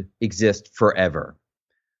could exist forever.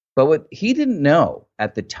 But what he didn't know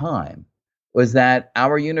at the time was that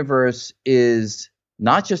our universe is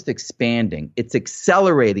not just expanding, it's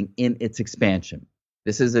accelerating in its expansion.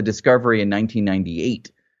 This is a discovery in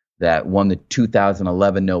 1998 that won the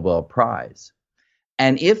 2011 Nobel Prize.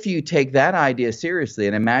 And if you take that idea seriously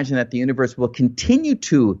and imagine that the universe will continue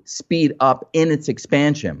to speed up in its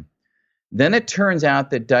expansion, then it turns out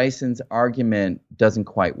that Dyson's argument doesn't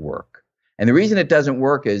quite work. And the reason it doesn't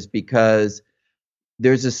work is because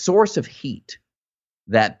there's a source of heat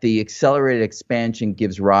that the accelerated expansion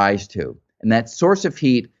gives rise to. And that source of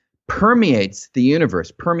heat permeates the universe,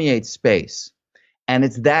 permeates space. And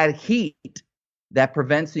it's that heat that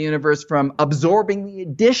prevents the universe from absorbing the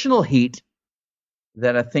additional heat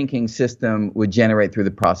that a thinking system would generate through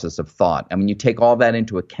the process of thought. And when you take all that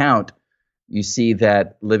into account, you see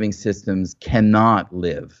that living systems cannot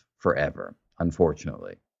live forever,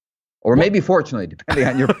 unfortunately. Or maybe fortunately, depending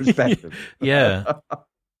on your perspective. Yeah.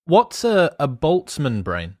 What's a Boltzmann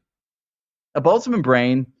brain? A Boltzmann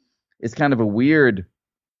brain is kind of a weird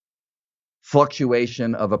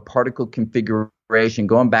fluctuation of a particle configuration,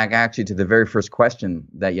 going back actually to the very first question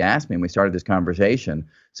that you asked me when we started this conversation.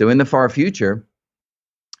 So in the far future,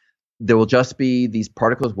 there will just be these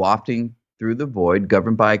particles wafting through the void,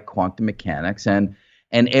 governed by quantum mechanics. And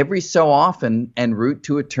every so often, en route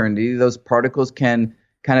to eternity, those particles can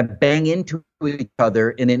kind of bang into each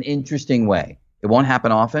other in an interesting way. It won't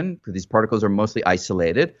happen often because these particles are mostly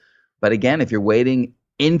isolated. But again, if you're waiting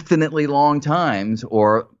infinitely long times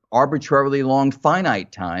or arbitrarily long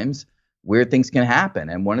finite times, weird things can happen.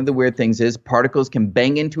 And one of the weird things is particles can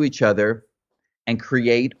bang into each other and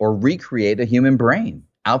create or recreate a human brain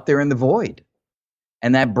out there in the void.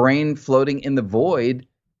 And that brain floating in the void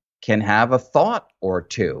can have a thought or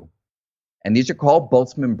two. And these are called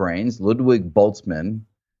Boltzmann brains. Ludwig Boltzmann,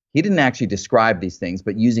 he didn't actually describe these things,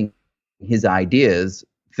 but using his ideas,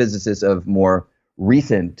 physicists of more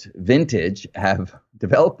recent vintage have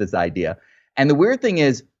developed this idea. And the weird thing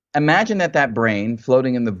is, imagine that brain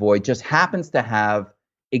floating in the void just happens to have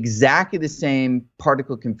exactly the same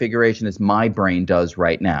particle configuration as my brain does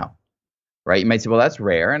right now, right? You might say, well, that's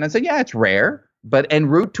rare. And I say, yeah, it's rare, but en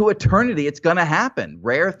route to eternity, it's going to happen.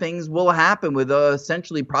 Rare things will happen with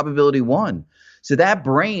essentially probability 1. So that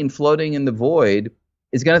brain floating in the void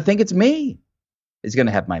is going to think it's me. It's going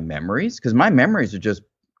to have my memories, because my memories are just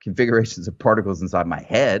configurations of particles inside my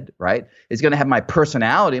head, right? It's going to have my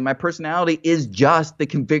personality. My personality is just the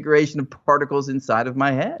configuration of particles inside of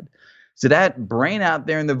my head. So that brain out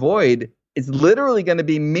there in the void is literally going to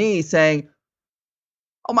be me saying,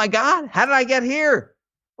 oh my God, how did I get here?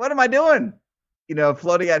 What am I doing?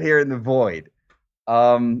 Floating out here in the void.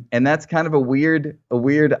 And that's kind of a weird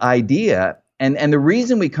idea. And the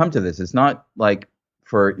reason we come to this is not like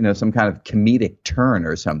for, some kind of comedic turn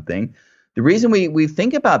or something. The reason we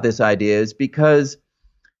think about this idea is because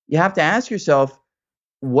you have to ask yourself,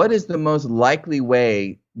 what is the most likely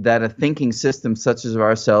way that a thinking system such as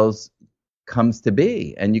ourselves comes to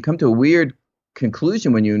be? And you come to a weird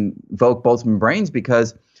conclusion when you invoke Boltzmann brains,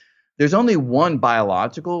 because there's only one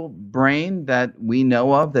biological brain that we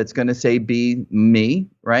know of that's going to say be me,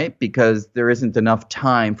 right? Because there isn't enough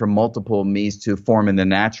time for multiple me's to form in the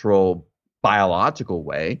natural biological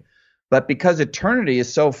way. But because eternity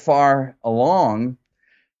is so far along,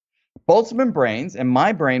 Boltzmann brains and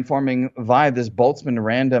my brain forming via this Boltzmann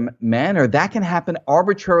random manner, that can happen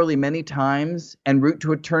arbitrarily many times and route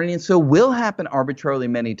to eternity, and so will happen arbitrarily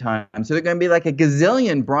many times. So they're going to be like a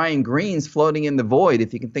gazillion Brian Greenes floating in the void,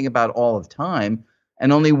 if you can think about all of time,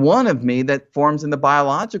 and only one of me that forms in the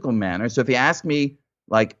biological manner. So if you ask me,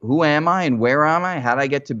 like, who am I and where am I? How did I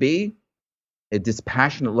get to be? A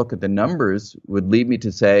dispassionate look at the numbers would lead me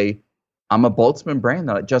to say, I'm a Boltzmann brain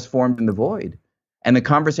that just formed in the void. And the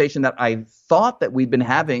conversation that I thought that we'd been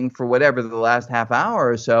having for whatever the last half hour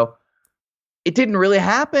or so, it didn't really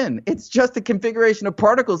happen. It's just a configuration of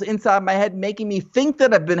particles inside my head making me think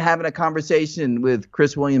that I've been having a conversation with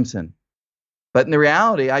Chris Williamson. But in the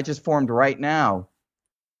reality, I just formed right now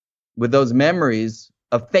with those memories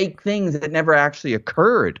of fake things that never actually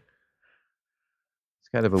occurred. It's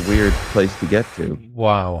kind of a weird place to get to.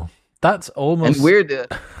 Wow. That's almost... And weird,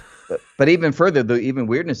 but even further, the even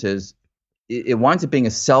weirdness is, it winds up being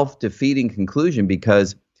a self-defeating conclusion,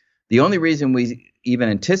 because the only reason we even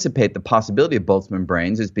anticipate the possibility of Boltzmann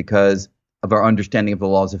brains is because of our understanding of the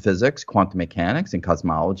laws of physics, quantum mechanics, and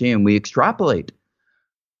cosmology, and we extrapolate.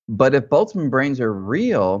 But if Boltzmann brains are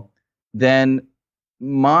real, then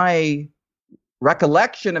my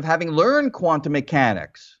recollection of having learned quantum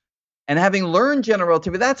mechanics and having learned general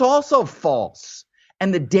relativity, that's also false.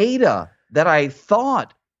 And the data that I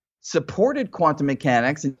thought supported quantum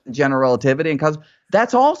mechanics and general relativity and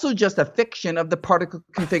that's also just a fiction of the particle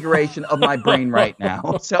configuration of my brain right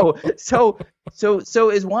now. So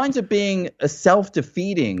it winds up being a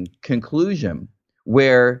self-defeating conclusion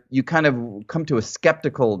where you kind of come to a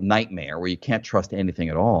skeptical nightmare where you can't trust anything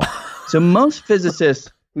at all. So most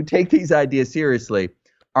physicists who take these ideas seriously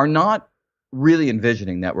are not really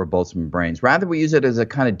envisioning that we're Boltzmann brains. Rather, we use it as a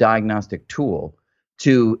kind of diagnostic tool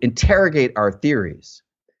to interrogate our theories.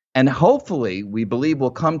 And hopefully, we believe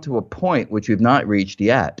we'll come to a point, which we've not reached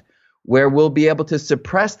yet, where we'll be able to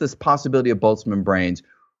suppress this possibility of Boltzmann brains,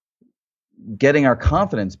 getting our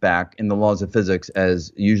confidence back in the laws of physics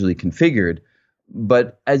as usually configured.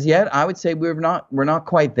 But as yet, I would say we're not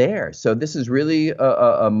quite there. So this is really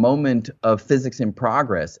a moment of physics in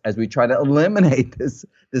progress as we try to eliminate this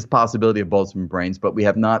possibility of Boltzmann brains, but we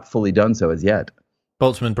have not fully done so as yet.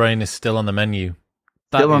 Boltzmann brain is still on the menu.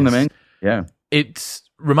 Still on the menu, yeah. It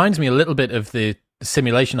reminds me a little bit of the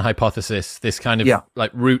simulation hypothesis, this kind of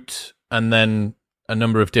like root and then a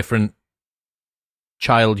number of different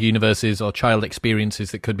child universes or child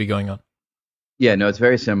experiences that could be going on. Yeah, no, it's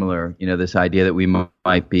very similar. You know, this idea that we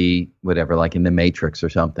might be whatever, like in the Matrix or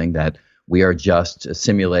something, that we are just a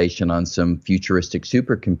simulation on some futuristic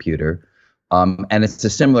supercomputer. And it's a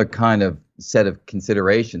similar kind of set of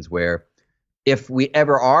considerations where if we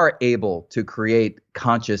ever are able to create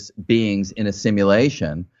conscious beings in a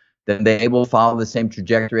simulation, then they will follow the same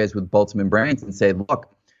trajectory as with Boltzmann brains and say,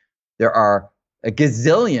 look, there are a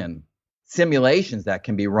gazillion simulations that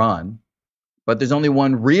can be run, but there's only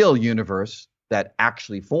one real universe that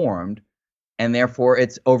actually formed, and therefore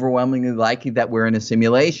it's overwhelmingly likely that we're in a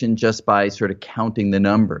simulation just by sort of counting the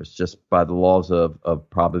numbers, just by the laws of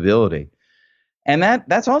probability. And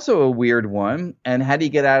that's also a weird one. And how do you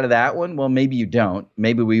get out of that one? Well, maybe you don't.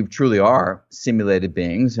 Maybe we truly are simulated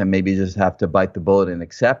beings, and maybe you just have to bite the bullet and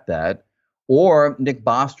accept that. Or Nick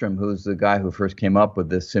Bostrom, who's the guy who first came up with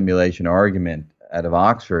this simulation argument out of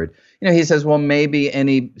Oxford, he says, well, maybe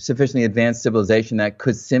any sufficiently advanced civilization that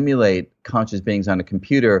could simulate conscious beings on a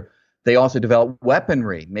computer, they also develop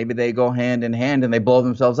weaponry. Maybe they go hand in hand and they blow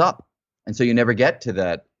themselves up. And so you never get to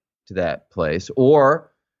that place.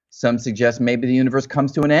 Or some suggest maybe the universe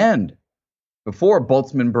comes to an end before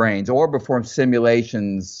Boltzmann brains or before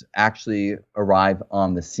simulations actually arrive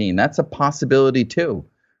on the scene. That's a possibility too,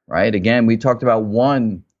 right? Again, we talked about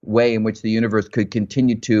one way in which the universe could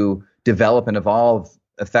continue to develop and evolve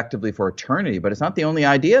effectively for eternity, but it's not the only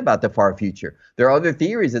idea about the far future. There are other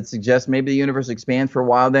theories that suggest maybe the universe expands for a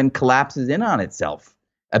while, then collapses in on itself.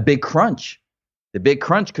 A big crunch. The big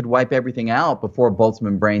crunch could wipe everything out before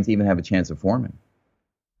Boltzmann brains even have a chance of forming.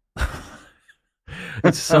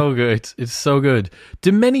 It's so good. It's so good.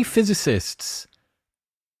 Do many physicists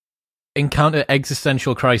encounter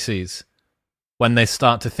existential crises when they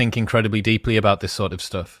start to think incredibly deeply about this sort of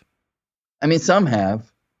stuff? I mean, some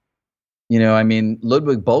have.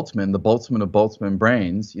 Ludwig Boltzmann, the Boltzmann of Boltzmann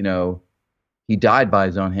brains, he died by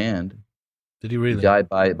his own hand. Did he really? He died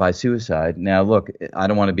by suicide. Now, look, I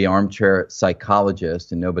don't want to be armchair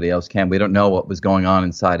psychologist, and nobody else can. We don't know what was going on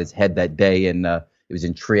inside his head that day, and it was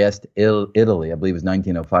in Trieste, Italy. I believe it was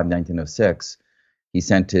 1905, 1906. He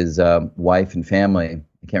sent his wife and family,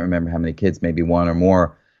 I can't remember how many kids, maybe one or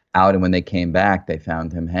more, out. And when they came back, they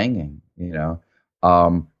found him hanging,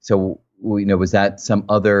 So, was that some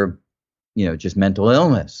other just mental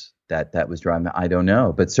illness that was driving it? I don't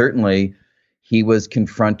know. But certainly he was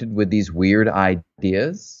confronted with these weird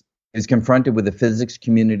ideas. He was confronted with a physics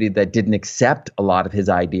community that didn't accept a lot of his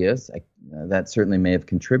ideas. That certainly may have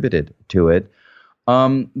contributed to it.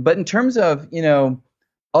 But in terms of,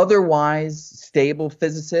 otherwise stable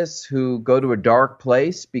physicists who go to a dark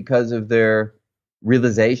place because of their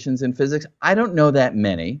realizations in physics, I don't know that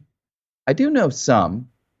many. I do know some.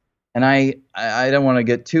 And I don't want to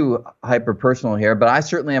get too hyper personal here, but I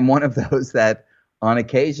certainly am one of those that on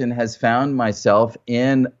occasion has found myself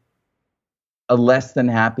in a less than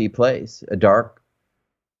happy place, a dark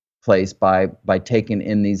place by taking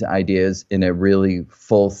in these ideas in a really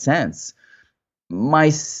full sense. My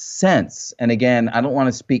sense, and again, I don't want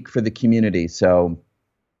to speak for the community, so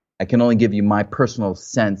I can only give you my personal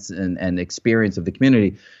sense and experience of the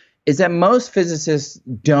community, is that most physicists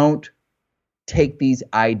don't take these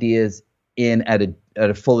ideas in at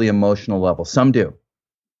a fully emotional level. Some do.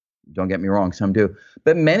 Don't get me wrong, some do.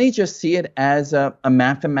 But many just see it as a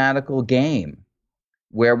mathematical game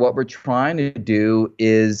where what we're trying to do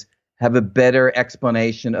is have a better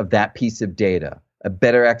explanation of that piece of data, a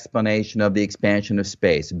better explanation of the expansion of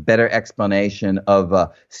space, a better explanation of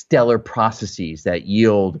stellar processes that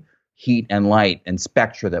yield heat and light and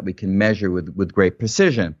spectra that we can measure with great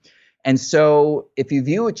precision. And so if you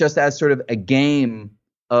view it just as sort of a game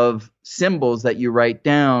of symbols that you write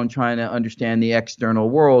down trying to understand the external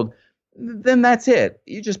world, then that's it.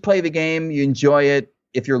 You just play the game, you enjoy it.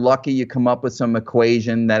 If you're lucky, you come up with some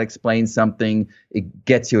equation that explains something. It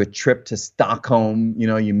gets you a trip to Stockholm.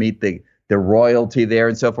 You meet the royalty there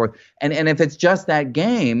and so forth. And if it's just that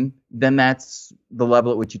game, then that's the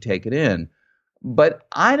level at which you take it in. But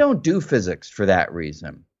I don't do physics for that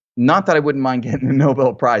reason. Not that I wouldn't mind getting a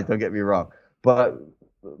Nobel Prize, don't get me wrong. But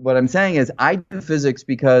what I'm saying is I do physics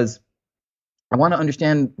because I want to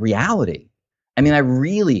understand reality. I mean, I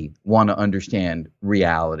really want to understand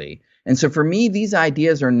reality. And so for me, these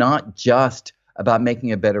ideas are not just about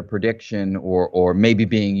making a better prediction or maybe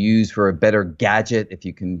being used for a better gadget if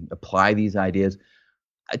you can apply these ideas.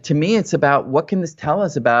 To me, it's about what can this tell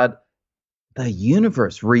us about the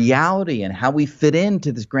universe, reality, and how we fit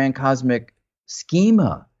into this grand cosmic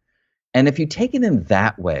schema. And if you take it in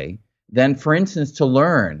that way, then, for instance, to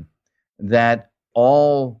learn that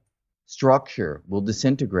all structure will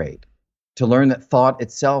disintegrate, to learn that thought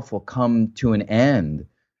itself will come to an end,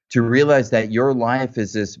 to realize that your life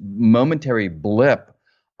is this momentary blip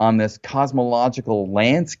on this cosmological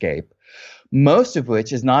landscape, most of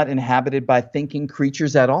which is not inhabited by thinking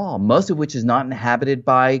creatures at all, most of which is not inhabited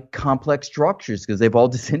by complex structures because they've all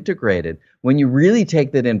disintegrated. When you really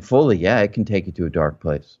take that in fully, yeah, it can take you to a dark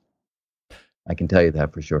place. I can tell you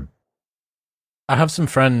that for sure. I have some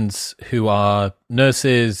friends who are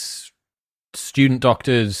nurses, student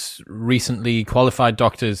doctors, recently qualified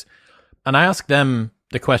doctors, and I ask them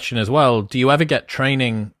the question as well, do you ever get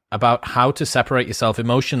training about how to separate yourself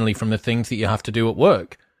emotionally from the things that you have to do at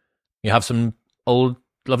work? You have some old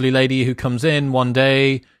lovely lady who comes in one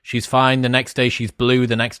day, she's fine, the next day she's blue,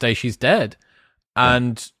 the next day she's dead.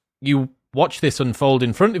 And you watch this unfold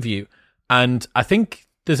in front of you, and I think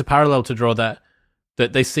there's a parallel to draw there,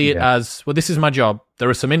 that they see it as, well, this is my job. There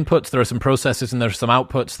are some inputs, there are some processes, and there are some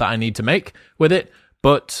outputs that I need to make with it.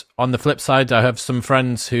 But on the flip side, I have some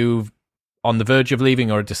friends who on the verge of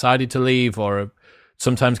leaving or decided to leave or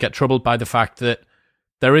sometimes get troubled by the fact that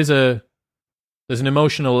there's an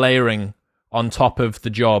emotional layering on top of the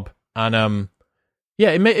job. And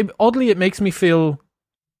oddly, it makes me feel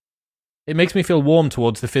warm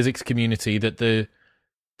towards the physics community that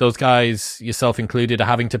those guys, yourself included, are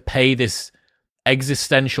having to pay this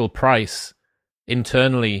existential price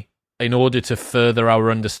internally in order to further our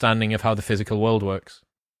understanding of how the physical world works.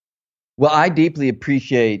 Well, I deeply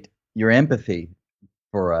appreciate your empathy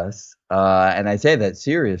for us, and I say that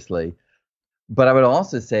seriously. But I would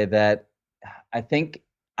also say that I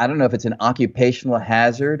don't know if it's an occupational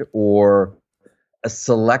hazard or a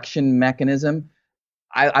selection mechanism.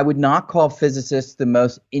 I would not call physicists the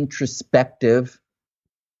most introspective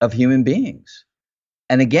of human beings.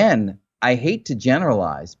 And again, I hate to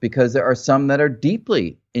generalize because there are some that are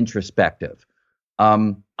deeply introspective.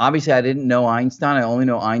 Obviously, I didn't know Einstein. I only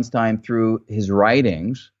know Einstein through his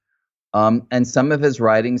writings. And some of his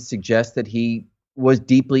writings suggest that he was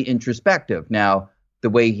deeply introspective. Now, the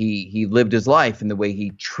way he lived his life and the way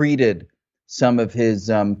he treated some of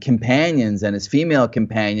his companions and his female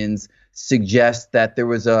companions suggests that there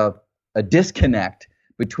was a disconnect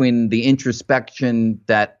between the introspection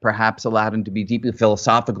that perhaps allowed him to be deeply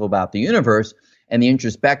philosophical about the universe and the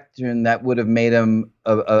introspection that would have made him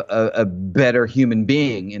a better human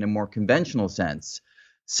being in a more conventional sense.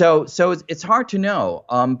 So it's hard to know.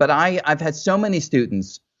 But I've had so many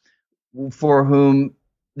students for whom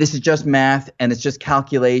this is just math and it's just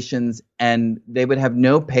calculations, and they would have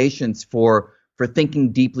no patience for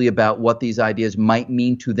thinking deeply about what these ideas might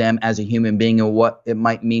mean to them as a human being, or what it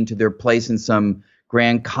might mean to their place in some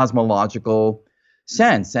grand cosmological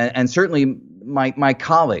sense. And certainly my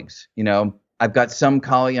colleagues, I've got some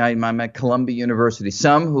colleagues, I'm at Columbia University,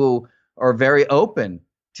 some who are very open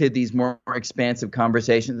to these more expansive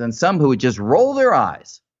conversations, and some who would just roll their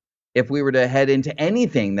eyes if we were to head into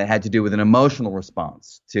anything that had to do with an emotional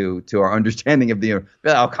response to our understanding of the,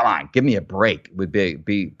 oh, come on, give me a break, would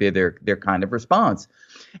be their kind of response.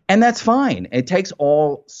 And that's fine. It takes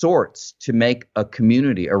all sorts to make a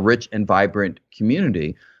community, a rich and vibrant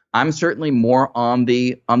community. I'm certainly more on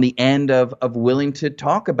the end of willing to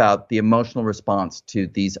talk about the emotional response to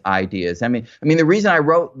these ideas. I mean, the reason I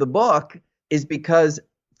wrote the book is because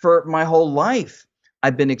for my whole life,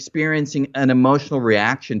 I've been experiencing an emotional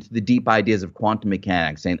reaction to the deep ideas of quantum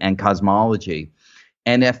mechanics and cosmology.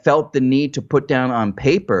 And I felt the need to put down on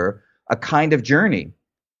paper a kind of journey,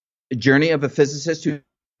 a journey of a physicist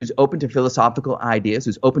who's open to philosophical ideas,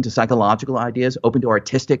 who's open to psychological ideas, open to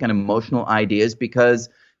artistic and emotional ideas, because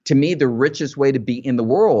to me, the richest way to be in the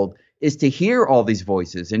world is to hear all these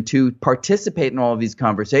voices and to participate in all of these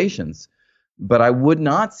conversations. But I would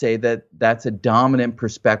not say that that's a dominant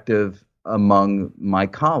perspective among my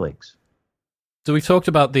colleagues. So we've talked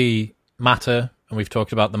about the matter and we've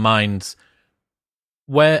talked about the minds.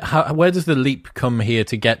 Where does the leap come here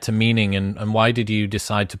to get to meaning, and why did you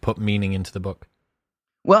decide to put meaning into the book?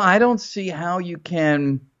 Well, I don't see how you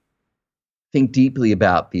can think deeply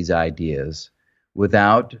about these ideas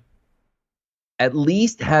without at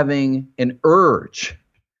least having an urge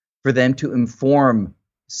for them to inform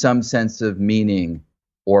some sense of meaning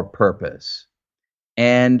or purpose.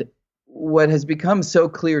 And what has become so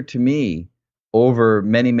clear to me over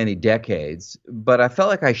many, many decades, but I felt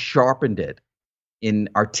like I sharpened it in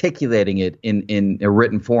articulating it in a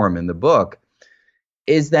written form in the book,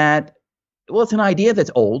 is that, well, it's an idea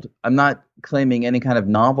that's old. I'm not claiming any kind of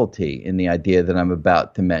novelty in the idea that I'm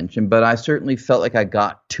about to mention, but I certainly felt like I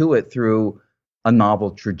got to it through a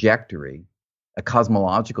novel trajectory, a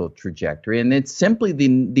cosmological trajectory. And it's simply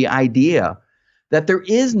the idea that there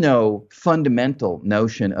is no fundamental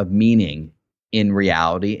notion of meaning in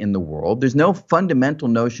reality in the world. There's no fundamental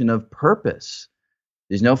notion of purpose.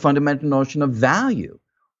 There's no fundamental notion of value.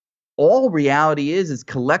 All reality is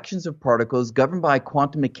collections of particles governed by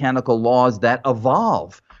quantum mechanical laws that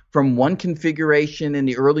evolve from one configuration in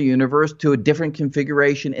the early universe to a different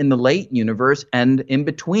configuration in the late universe. And in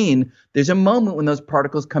between, there's a moment when those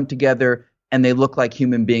particles come together and they look like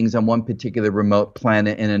human beings on one particular remote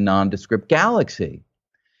planet in a nondescript galaxy.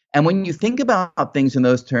 And when you think about things in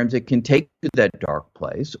those terms, it can take you to that dark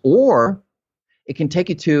place, or it can take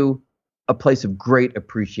you to a place of great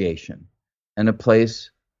appreciation and a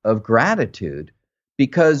place of gratitude.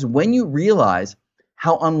 Because when you realize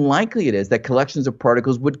how unlikely it is that collections of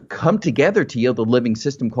particles would come together to yield a living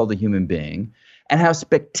system called a human being, and how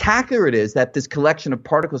spectacular it is that this collection of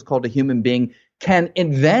particles called a human being can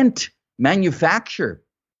manufacture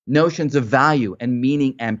notions of value and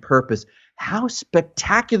meaning and purpose. How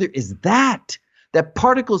spectacular is that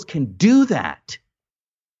particles can do that?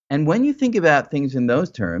 And when you think about things in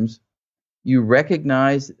those terms, you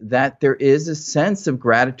recognize that there is a sense of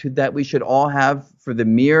gratitude that we should all have for the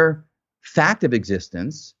mere fact of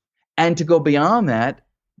existence, and to go beyond that,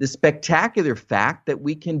 the spectacular fact that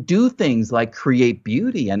we can do things like create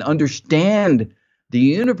beauty and understand the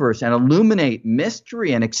universe and illuminate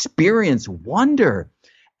mystery and experience wonder.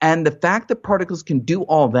 And the fact that particles can do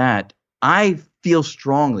all that, I feel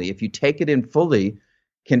strongly, if you take it in fully,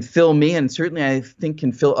 can fill me, and certainly I think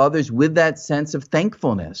can fill others, with that sense of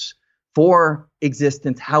thankfulness for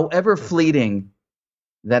existence, however fleeting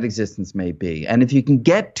that existence may be. And if you can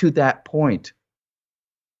get to that point,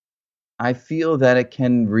 I feel that it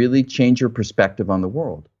can really change your perspective on the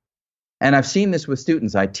world. And I've seen this with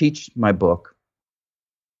students. I teach my book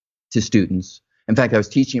to students. In fact, I was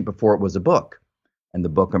teaching it before it was a book, and the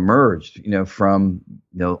book emerged, from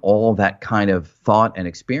all that kind of thought and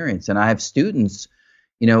experience. And I have students,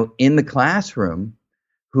 in the classroom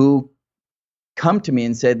who come to me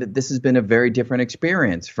and say that this has been a very different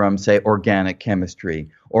experience from, say, organic chemistry,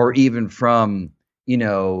 or even from,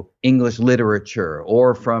 English literature,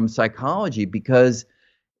 or from psychology, because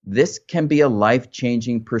this can be a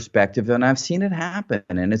life-changing perspective, and I've seen it happen.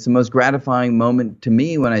 And it's the most gratifying moment to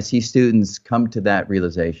me when I see students come to that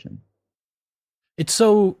realization. It's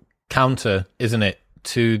so counter, isn't it,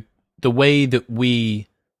 to the way that we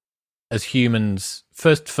as humans,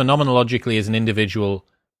 first phenomenologically as an individual,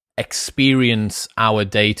 experience our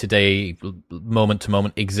day-to-day,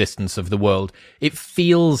 moment-to-moment existence of the world, it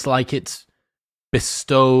feels like it's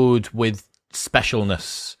bestowed with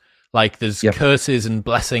specialness. Like there's curses and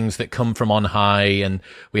blessings that come from on high, and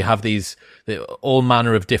we have these all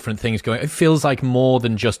manner of different things going. It feels like more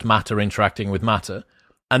than just matter interacting with matter.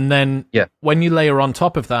 And then when you layer on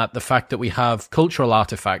top of that the fact that we have cultural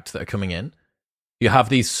artifacts that are coming in, you have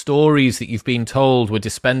these stories that you've been told. We're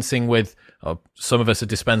dispensing with, or some of us are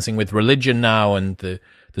dispensing with religion now, and the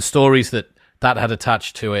stories that had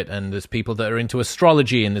attached to it. And there's people that are into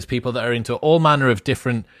astrology, and there's people that are into all manner of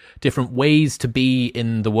different ways to be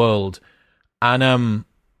in the world. And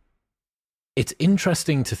it's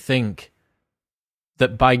interesting to think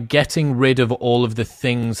that by getting rid of all of the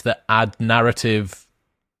things that add narrative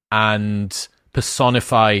and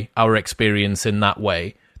personify our experience in that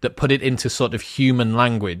way, that put it into sort of human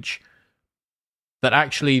language, that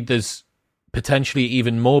actually there's potentially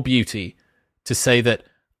even more beauty to say that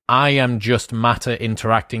I am just matter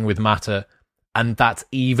interacting with matter, and that's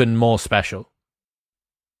even more special.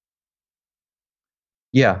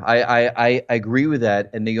 Yeah, I agree with that.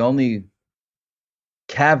 And the only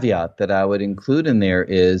caveat that I would include in there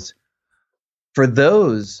is for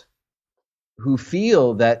those who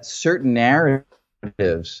feel that certain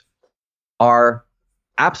narratives are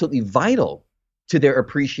absolutely vital to their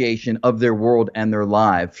appreciation of their world and their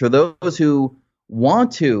lives, for those who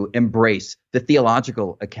want to embrace the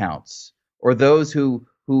theological accounts, or those who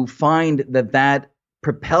find that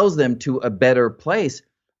propels them to a better place,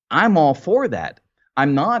 I'm all for that.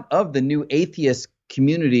 I'm not of the new atheist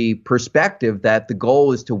community perspective that the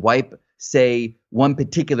goal is to wipe, say, one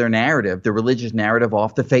particular narrative, the religious narrative,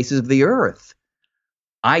 off the faces of the earth.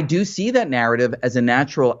 I do see that narrative as a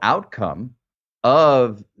natural outcome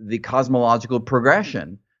of the cosmological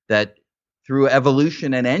progression that through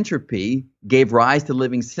evolution and entropy gave rise to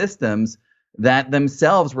living systems that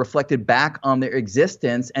themselves reflected back on their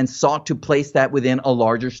existence and sought to place that within a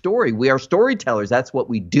larger story. We are storytellers. That's what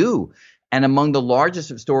we do. And among the largest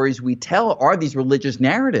of stories we tell are these religious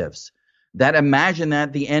narratives that imagine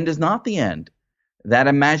that the end is not the end, that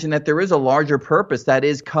imagine that there is a larger purpose that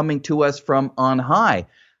is coming to us from on high.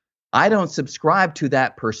 I don't subscribe to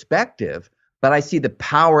that perspective, but I see the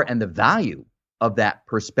power and the value of that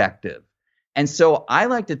perspective. And so I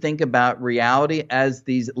like to think about reality as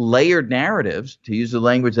these layered narratives, to use the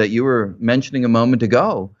language that you were mentioning a moment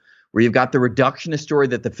ago, where you've got the reductionist story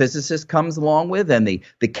that the physicist comes along with, and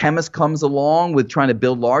the chemist comes along with trying to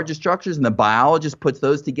build larger structures, and the biologist puts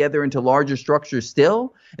those together into larger structures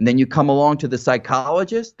still. And then you come along to the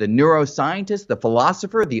psychologist, the neuroscientist, the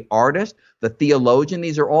philosopher, the artist, the theologian.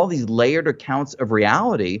 These are all these layered accounts of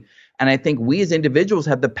reality. And I think we as individuals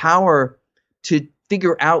have the power to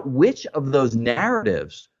figure out which of those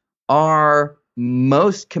narratives are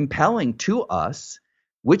most compelling to us,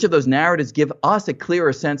 which of those narratives give us a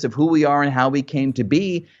clearer sense of who we are and how we came to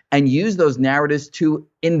be, and use those narratives to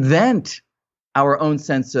invent our own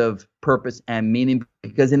sense of purpose and meaning.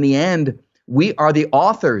 Because in the end, we are the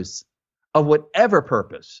authors of whatever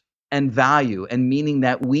purpose and value and meaning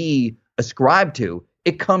that we ascribe to.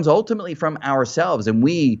 It comes ultimately from ourselves, and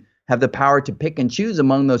we have the power to pick and choose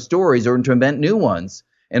among those stories or to invent new ones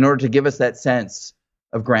in order to give us that sense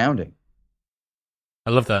of grounding.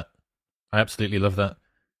 I love that. I absolutely love that.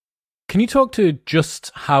 Can you talk to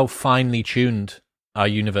just how finely tuned our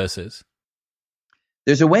universe is?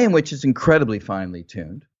 There's a way in which it's incredibly finely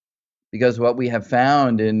tuned, because what we have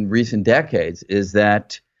found in recent decades is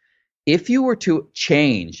that if you were to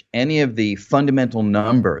change any of the fundamental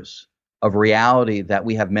numbers of reality that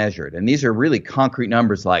we have measured, and these are really concrete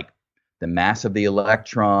numbers like the mass of the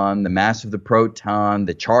electron, the mass of the proton,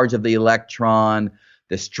 the charge of the electron,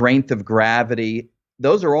 the strength of gravity,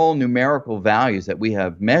 those are all numerical values that we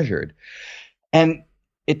have measured. And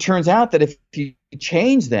it turns out that if you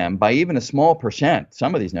change them by even a small percent,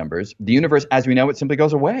 some of these numbers, the universe as we know it simply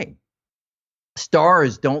goes away.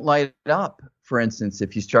 Stars don't light up, for instance,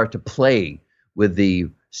 if you start to play with the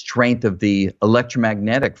strength of the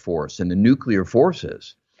electromagnetic force and the nuclear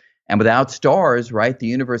forces. And without stars, right, the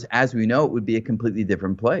universe as we know it would be a completely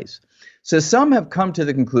different place. So some have come to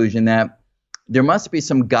the conclusion that there must be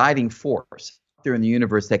some guiding force there in the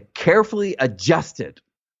universe that carefully adjusted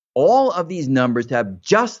all of these numbers to have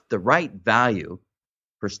just the right value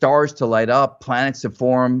for stars to light up, planets to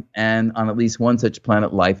form, and on at least one such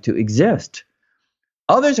planet, life to exist.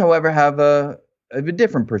 Others, however, have a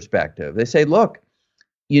different perspective. They say, look,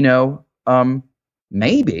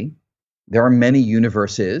 maybe there are many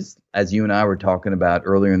universes, as you and I were talking about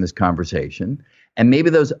earlier in this conversation, and maybe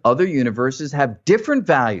those other universes have different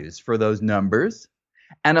values for those numbers,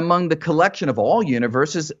 And among the collection of all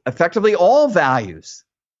universes, effectively all values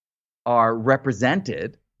are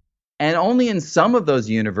represented. And only in some of those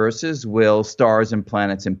universes will stars and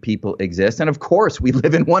planets and people exist. And of course, we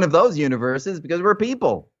live in one of those universes because we're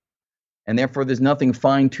people. And therefore, there's nothing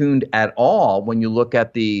fine-tuned at all when you look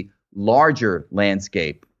at the larger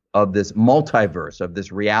landscape of this multiverse, of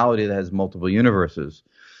this reality that has multiple universes.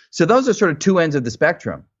 So those are sort of two ends of the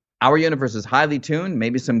spectrum. Our universe is highly tuned.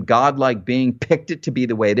 Maybe some godlike being picked it to be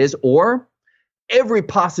the way it is, or every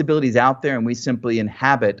possibility is out there and we simply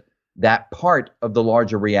inhabit that part of the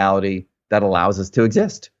larger reality that allows us to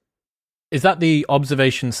exist. Is that the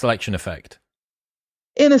observation selection effect?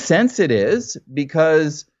 In a sense, it is,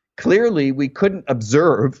 because clearly we couldn't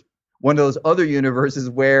observe one of those other universes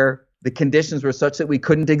where the conditions were such that we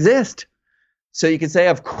couldn't exist. So you could say,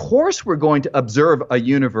 of course, we're going to observe a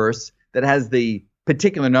universe that has the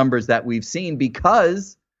particular numbers that we've seen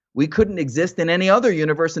because we couldn't exist in any other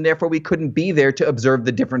universe, and therefore we couldn't be there to observe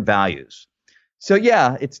the different values. So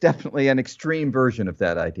yeah, it's definitely an extreme version of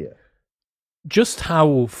that idea. Just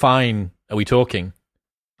how fine are we talking?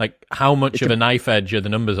 Like, how much of a knife edge are the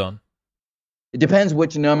numbers on? It depends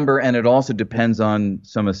which number, and it also depends on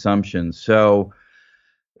some assumptions. So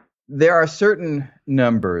there are certain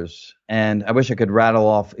numbers, and I wish I could rattle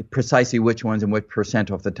off precisely which ones and which percent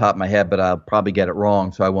off the top of my head, but I'll probably get it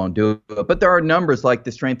wrong, so I won't do it. But there are numbers like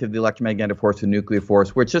the strength of the electromagnetic force and nuclear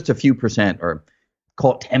force, where it's just a few percent, or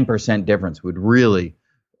call it 10% difference, would really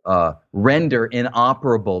render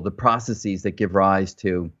inoperable the processes that give rise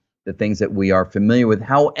to the things that we are familiar with.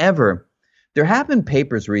 However, there have been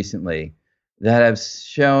papers recently that have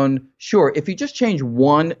shown, sure, if you just change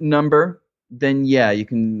one number, then yeah, you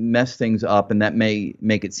can mess things up and that may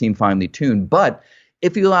make it seem finely tuned. But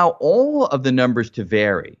if you allow all of the numbers to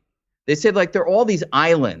vary, they said like there are all these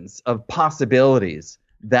islands of possibilities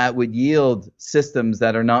that would yield systems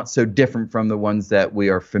that are not so different from the ones that we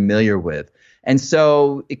are familiar with. And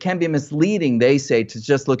so it can be misleading, they say, to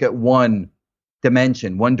just look at one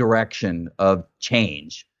dimension, one direction of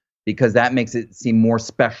change, because that makes it seem more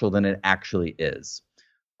special than it actually is.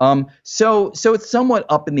 So it's somewhat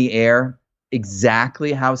up in the air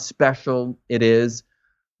exactly how special it is.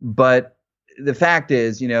 But the fact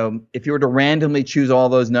is, if you were to randomly choose all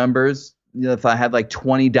those numbers, if I had like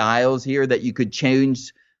 20 dials here that you could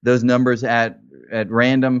change those numbers at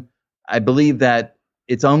random, I believe that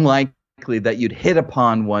it's unlikely that you'd hit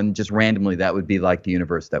upon one just randomly that would be like the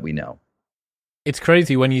universe that we know. It's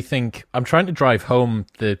crazy when you think, I'm trying to drive home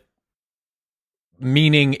the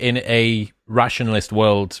meaning in a rationalist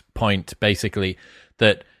world point, basically,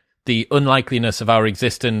 that the unlikeliness of our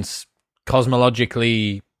existence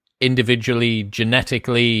cosmologically, individually,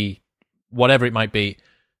 genetically, whatever it might be,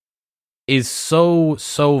 is so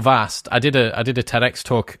vast. I did a TEDx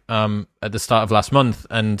talk at the start of last month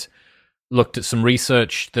and looked at some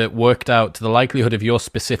research that worked out the likelihood of your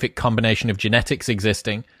specific combination of genetics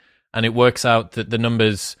existing, and it works out that the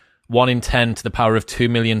numbers 1 in 10 to the power of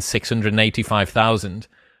 2,685,000,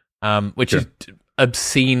 which Sure. is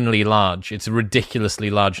obscenely large. It's a ridiculously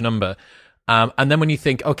large number. And then when you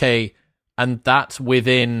think, okay, and that's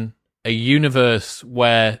within a universe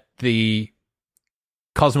where the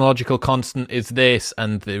cosmological constant is this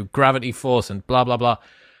and the gravity force and blah, blah, blah.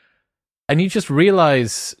 And you just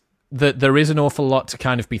realize that there is an awful lot to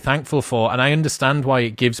kind of be thankful for. And I understand why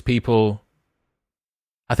it gives people,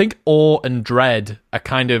 I think awe and dread are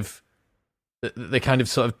kind of, they kind of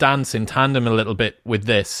sort of dance in tandem a little bit with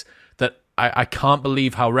this, that I can't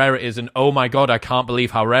believe how rare it is, and oh my God, I can't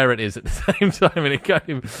believe how rare it is at the same time, and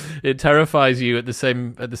it terrifies you at the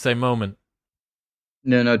same moment.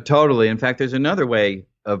 No, totally. In fact, there's another way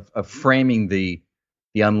of framing the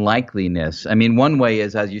unlikeliness. I mean, one way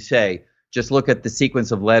is, as you say, just look at the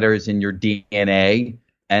sequence of letters in your DNA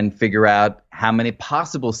and figure out how many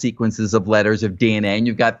possible sequences of letters of DNA, and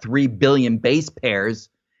you've got 3 billion base pairs,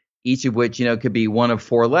 each of which, could be one of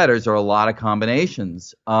 4 letters or a lot of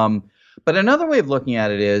combinations. But another way of looking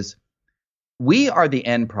at it is we are the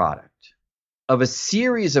end product of a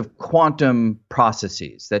series of quantum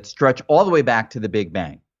processes that stretch all the way back to the Big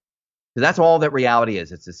Bang. So that's all that reality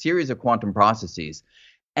is. It's a series of quantum processes.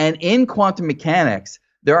 And in quantum mechanics,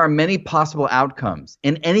 there are many possible outcomes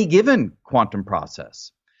in any given quantum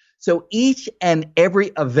process. So each and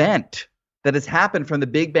every event that has happened from the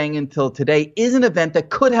Big Bang until today is an event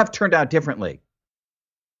that could have turned out differently.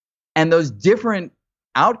 And those different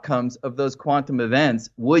outcomes of those quantum events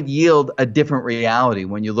would yield a different reality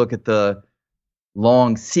when you look at the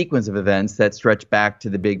long sequence of events that stretch back to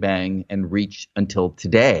the Big Bang and reach until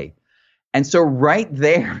today. And so right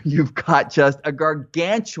there, you've got just a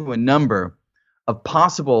gargantuan number of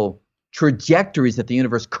possible trajectories that the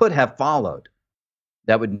universe could have followed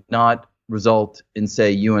that would not result in,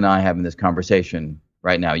 say, you and I having this conversation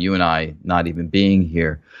right now, you and I not even being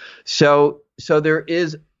here. So there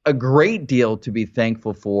is a great deal to be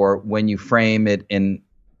thankful for when you frame it in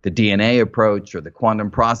the DNA approach or the quantum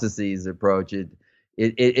processes approach.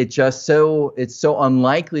 It's so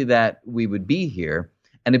unlikely that we would be here,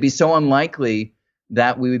 and it'd be so unlikely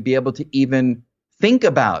that we would be able to even think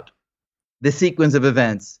about the sequence of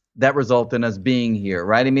events that result in us being here,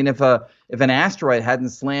 right? I mean, if an asteroid hadn't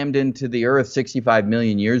slammed into the Earth 65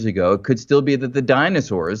 million years ago, it could still be that the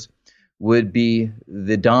dinosaurs would be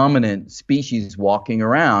the dominant species walking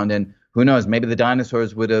around. And who knows, maybe the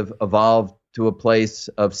dinosaurs would have evolved to a place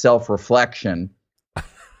of self-reflection.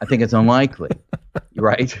 I think it's unlikely,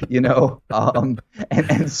 right?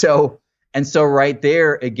 And so right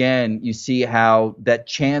there, again, you see how that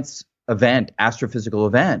chance event, astrophysical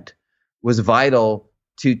event, was vital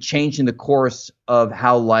to changing the course of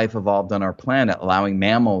how life evolved on our planet, allowing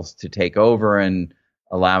mammals to take over and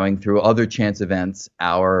allowing through other chance events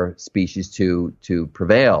our species to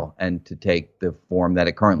prevail and to take the form that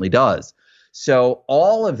it currently does. So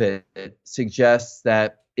all of it suggests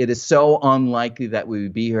that it is so unlikely that we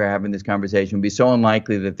would be here having this conversation. It would be so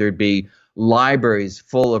unlikely that there'd be libraries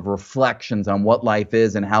full of reflections on what life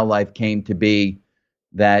is and how life came to be,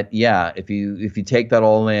 that, yeah, if you take that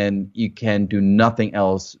all in, you can do nothing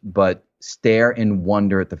else but stare in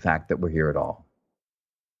wonder at the fact that we're here at all.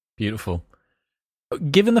 Beautiful.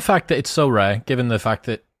 Given the fact that it's so rare, given the fact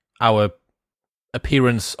that our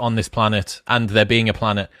appearance on this planet and there being a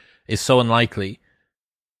planet is so unlikely,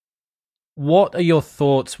 what are your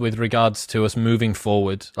thoughts with regards to us moving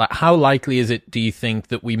forward? Like, how likely is it, do you think,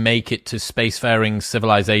 that we make it to spacefaring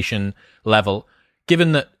civilization level?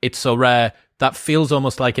 Given that it's so rare, that feels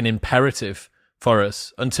almost like an imperative for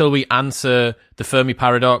us. Until we answer the Fermi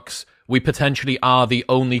paradox, we potentially are the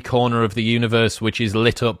only corner of the universe which is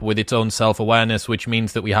lit up with its own self-awareness, which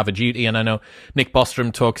means that we have a duty. And I know Nick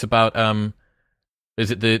Bostrom talks about,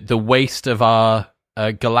 is it the waste of our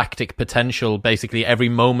galactic potential? Basically, every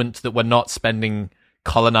moment that we're not spending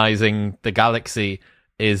colonizing the galaxy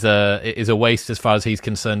is a waste as far as he's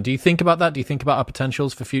concerned. Do you think about that? Do you think about our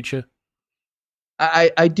potentials for future?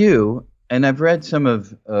 I do. And I've read some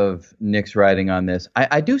of Nick's writing on this.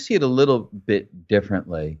 I do see it a little bit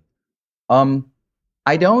differently.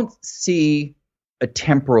 I don't see a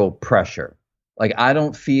temporal pressure. Like, I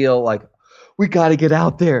don't feel like we got to get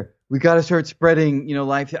out there. We got to start spreading,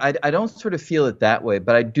 life. I don't sort of feel it that way,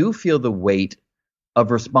 but I do feel the weight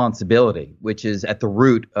of responsibility, which is at the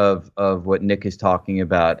root of what Nick is talking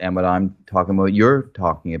about and what I'm talking about, what you're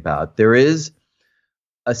talking about. There is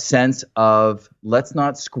a sense of, let's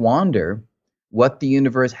not squander what the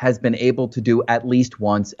universe has been able to do at least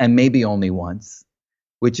once, and maybe only once,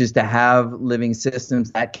 which is to have living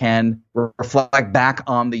systems that can reflect back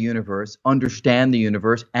on the universe, understand the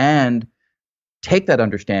universe, and take that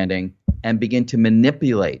understanding and begin to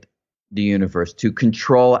manipulate the universe, to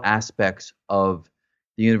control aspects of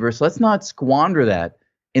the universe. Let's not squander that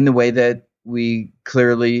in the way that we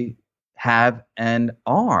clearly have and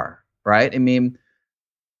are, right? I mean,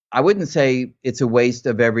 I wouldn't say it's a waste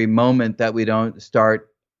of every moment that we don't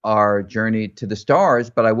start our journey to the stars,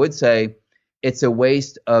 but I would say it's a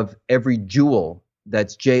waste of every joule,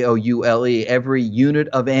 that's Joule, every unit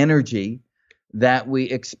of energy that we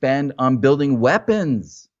expend on building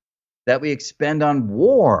weapons, that we expend on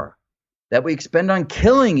war, that we expend on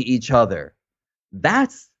killing each other.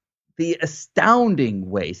 That's the astounding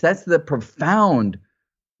waste. That's the profound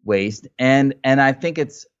waste. And I think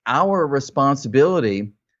it's our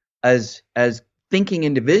responsibility as thinking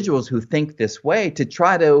individuals who think this way to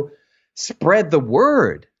try to spread the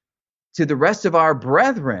word to the rest of our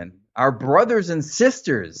brethren, our brothers and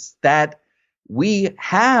sisters, that we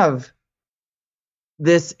have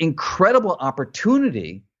this incredible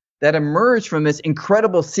opportunity that emerged from this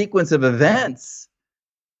incredible sequence of events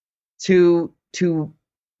to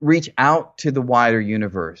reach out to the wider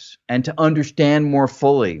universe and to understand more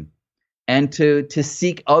fully and to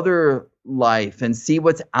seek other life and see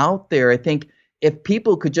what's out there. I think if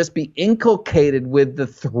people could just be inculcated with the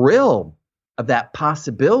thrill of that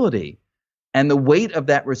possibility and the weight of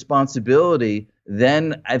that responsibility,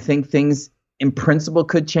 then I think things in principle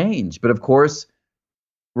could change. But of course,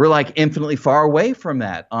 we're like infinitely far away from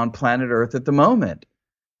that on planet Earth at the moment.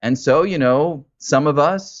 And so, some of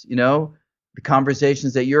us, the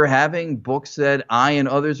conversations that you're having, books that I and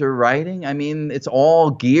others are writing, I mean, it's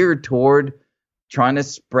all geared toward trying to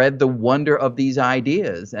spread the wonder of these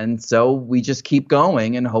ideas. And so we just keep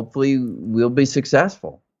going and hopefully we'll be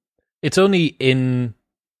successful. It's only in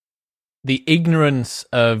the ignorance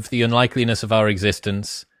of the unlikeliness of our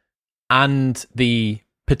existence and the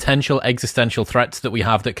potential existential threats that we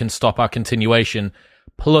have that can stop our continuation,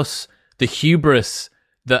 plus the hubris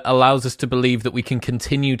that allows us to believe that we can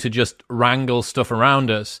continue to just wrangle stuff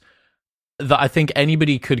around us, that I think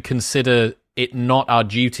anybody could consider it not our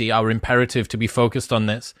duty, our imperative to be focused on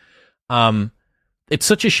this. It's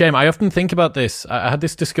such a shame. I often think about this. I had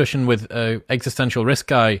this discussion with an existential risk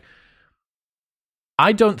guy.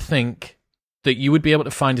 I don't think that you would be able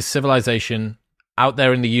to find a civilization out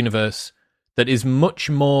there in the universe that is much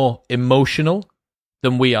more emotional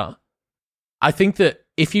than we are. I think that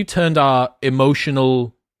if you turned our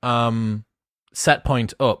emotional set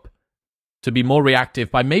point up to be more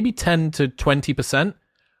reactive by maybe 10 to 20%,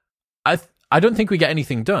 I don't think we get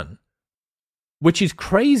anything done, which is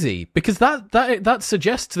crazy because that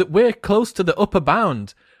suggests that we're close to the upper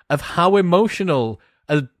bound of how emotional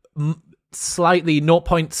a slightly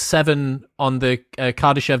 0.7 on the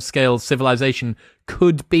Kardashev scale civilization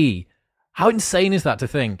could be. How insane is that to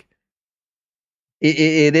think?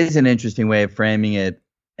 It is an interesting way of framing it.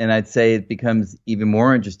 And I'd say it becomes even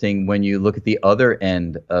more interesting when you look at the other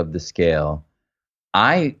end of the scale.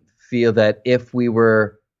 I feel that if we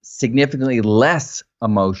were significantly less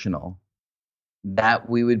emotional, that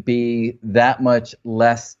we would be that much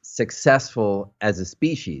less successful as a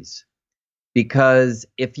species. Because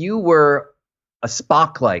if you were a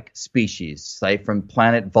Spock-like species, say from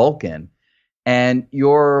planet Vulcan, and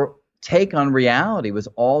your take on reality was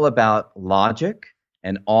all about logic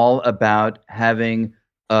and all about having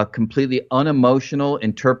a completely unemotional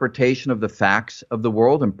interpretation of the facts of the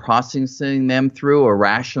world and processing them through a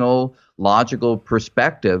rational, logical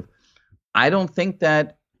perspective, I don't think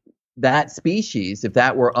that species, if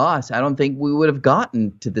that were us, I don't think we would have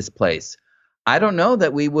gotten to this place. I don't know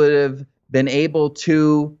that we would have been able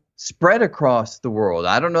to spread across the world.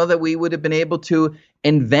 I don't know that we would have been able to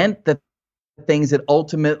invent the things that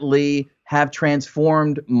ultimately have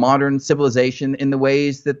transformed modern civilization in the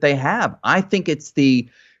ways that they have. I think it's the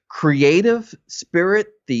creative spirit,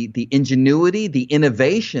 the ingenuity, the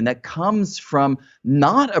innovation that comes from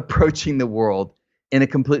not approaching the world in a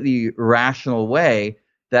completely rational way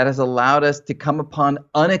that has allowed us to come upon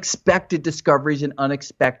unexpected discoveries and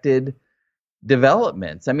unexpected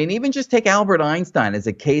developments. I mean, even just take Albert Einstein as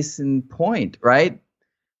a case in point, right?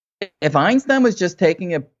 If Einstein was just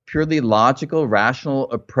taking a purely logical,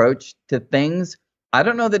 rational approach to things, I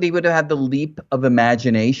don't know that he would have had the leap of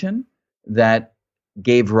imagination that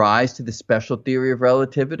gave rise to the special theory of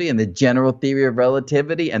relativity and the general theory of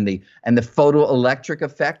relativity and the photoelectric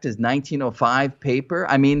effect, his 1905 paper.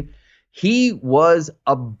 I mean, he was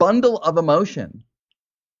a bundle of emotion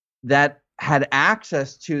that had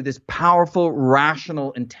access to this powerful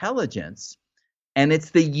rational intelligence, and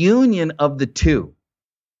it's the union of the two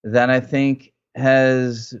that I think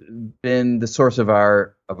has been the source of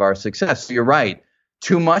our success. So you're right.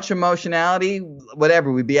 Too much emotionality,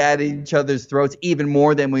 whatever, we'd be at each other's throats even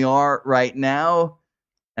more than we are right now,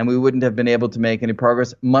 and we wouldn't have been able to make any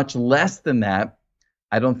progress. Much less than that,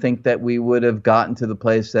 I don't think that we would have gotten to the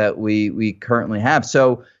place that we currently have.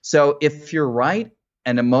 So if you're right,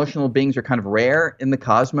 and emotional beings are kind of rare in the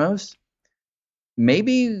cosmos,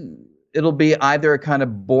 maybe it'll be either a kind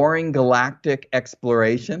of boring galactic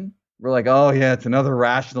exploration. We're like, oh yeah, it's another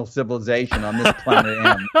rational civilization on this planet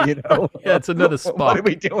M. You know, yeah, it's another spot. What are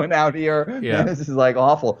we doing out here? Yeah, this is like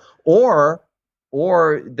awful. Or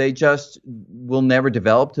they just will never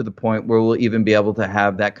develop to the point where we'll even be able to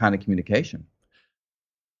have that kind of communication.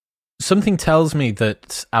 Something tells me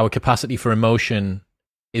that our capacity for emotion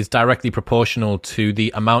is directly proportional to the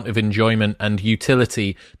amount of enjoyment and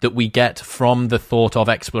utility that we get from the thought of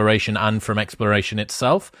exploration and from exploration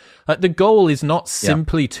itself. The goal is not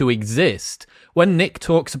simply to exist. When Nick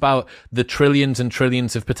talks about the trillions and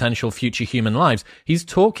trillions of potential future human lives, he's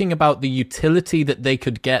talking about the utility that they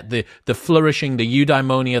could get, the flourishing, the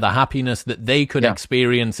eudaimonia, the happiness that they could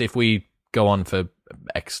experience if we go on for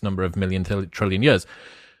X number of million trillion years.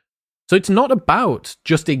 So it's not about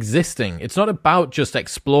just existing. It's not about just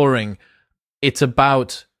exploring. It's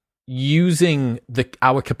about using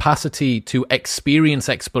our capacity to experience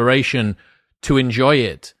exploration to enjoy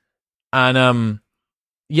it. And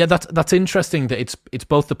that's interesting that it's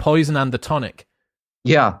both the poison and the tonic.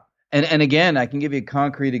 Yeah. And again, I can give you a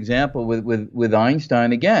concrete example with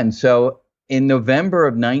Einstein again. So in November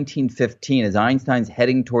of 1915, as Einstein's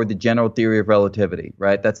heading toward the general theory of relativity,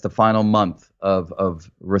 right? That's the final month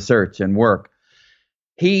of research and work.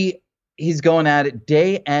 He's going at it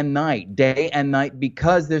day and night,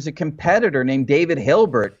 because there's a competitor named David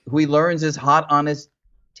Hilbert who he learns is hot on his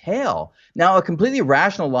tail. Now, a completely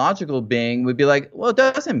rational, logical being would be like, well, it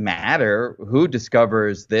doesn't matter who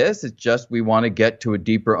discovers this. It's just we want to get to a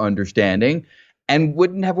deeper understanding, and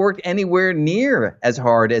wouldn't have worked anywhere near as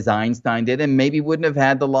hard as Einstein did, and maybe wouldn't have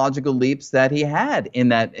had the logical leaps that he had in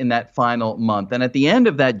that final month. And at the end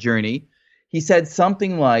of that journey, he said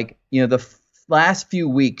something like, the last few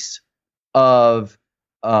weeks of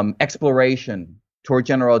exploration toward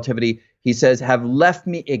general relativity, he says, have left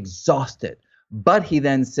me exhausted. But he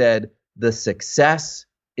then said, the success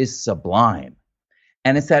is sublime.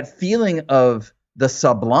 And it's that feeling of the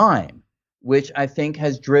sublime, which I think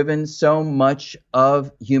has driven so much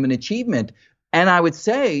of human achievement. And I would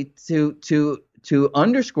say to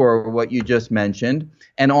underscore what you just mentioned,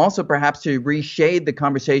 and also perhaps to reshade the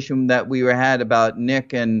conversation that we had about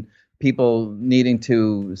Nick and people needing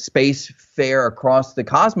to space fare across the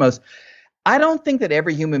cosmos, I don't think that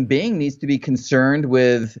every human being needs to be concerned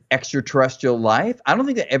with extraterrestrial life. I don't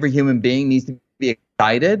think that every human being needs to be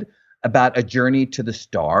excited about a journey to the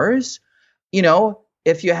stars.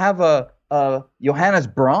 If you have a Johannes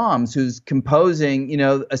Brahms who's composing,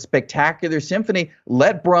 a spectacular symphony,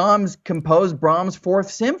 let Brahms compose Brahms' Fourth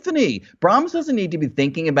Symphony. Brahms doesn't need to be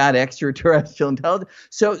thinking about extraterrestrial intelligence.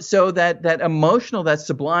 So that emotional, that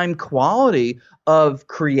sublime quality of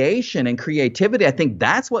creation and creativity, I think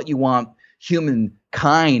that's what you want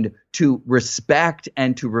humankind to respect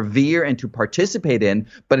and to revere and to participate in.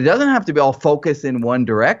 But it doesn't have to be all focused in one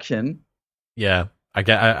direction. Yeah, I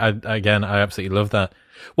absolutely love that.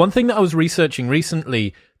 One thing that I was researching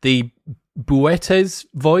recently, the Boötes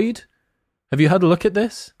void. Have you had a look at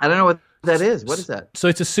this? I don't know what that is. What is that? So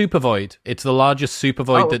it's a supervoid. It's the largest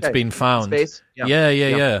supervoid that's been found. Space?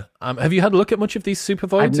 Yeah. Have you had a look at much of these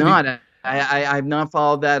supervoids? I've not. I've not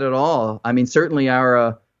followed that at all. I mean, certainly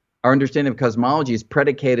our understanding of cosmology is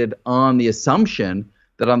predicated on the assumption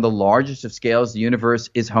that on the largest of scales, the universe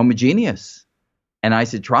is homogeneous and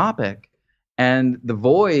isotropic. And the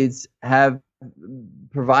voids have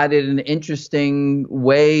provided an interesting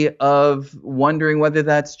way of wondering whether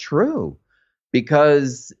that's true,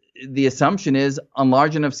 because the assumption is on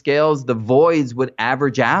large enough scales, the voids would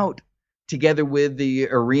average out together with the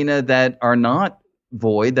arena that are not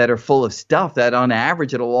void, that are full of stuff, that on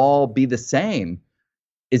average, it'll all be the same.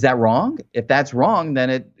 Is that wrong? If that's wrong, then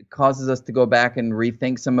it causes us to go back and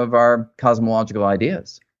rethink some of our cosmological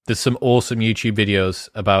ideas. There's some awesome YouTube videos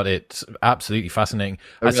about it. It's absolutely fascinating.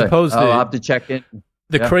 Okay. I suppose I'll have to check it.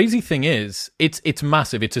 The crazy thing is, it's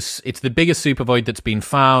massive. It's the biggest supervoid that's been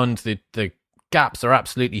found. The gaps are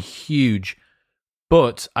absolutely huge.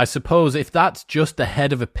 But I suppose if that's just the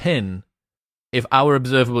head of a pin, if our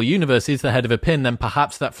observable universe is the head of a pin, then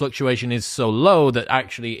perhaps that fluctuation is so low that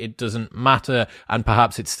actually it doesn't matter, and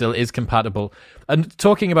perhaps it still is compatible. And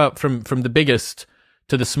talking about from the biggest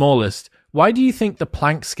to the smallest, why do you think the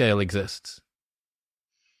Planck scale exists?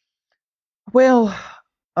 Well,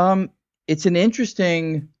 it's an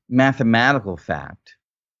interesting mathematical fact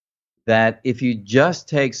that if you just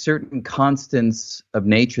take certain constants of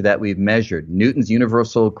nature that we've measured, Newton's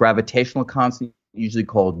universal gravitational constant, usually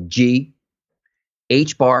called G,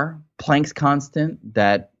 H bar, Planck's constant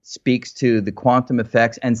that speaks to the quantum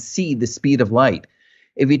effects, and C, the speed of light.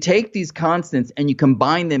 If you take these constants and you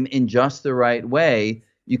combine them in just the right way,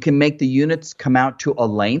 you can make the units come out to a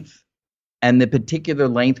length, and the particular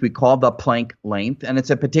length we call the Planck length, and it's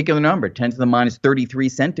a particular number, 10 to the minus 33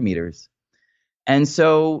 centimeters. And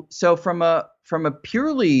so from a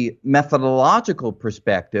purely methodological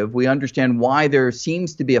perspective, we understand why there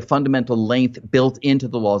seems to be a fundamental length built into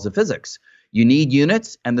the laws of physics. You need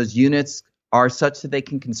units, and those units are such that they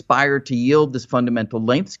can conspire to yield this fundamental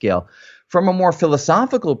length scale. From a more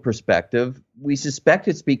philosophical perspective, we suspect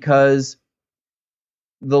it's because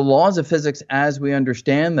the laws of physics as we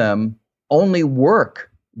understand them only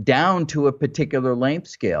work down to a particular length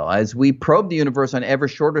scale. As we probe the universe on ever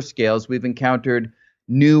shorter scales, we've encountered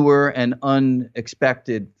newer and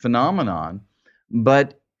unexpected phenomenon.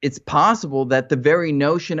 But it's possible that the very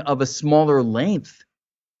notion of a smaller length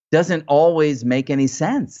doesn't always make any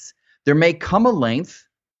sense. There may come a length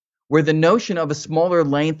where the notion of a smaller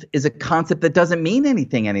length is a concept that doesn't mean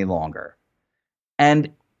anything any longer.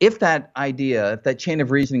 And if that idea, if that chain of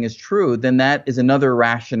reasoning is true, then that is another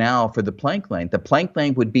rationale for the Planck length. The Planck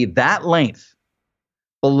length would be that length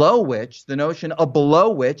below which the notion of below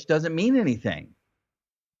which doesn't mean anything.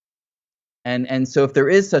 And so if there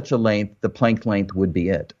is such a length, the Planck length would be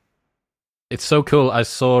it. It's so cool. I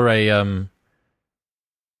saw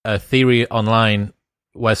a theory online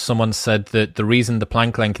where someone said that the reason the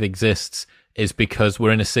Planck length exists is because we're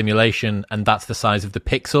in a simulation and that's the size of the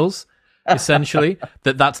pixels. essentially,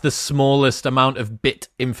 that's the smallest amount of bit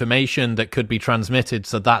information that could be transmitted.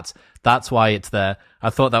 So that's why it's there. I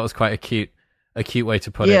thought that was quite a cute way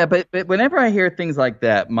to put it. Yeah, but whenever I hear things like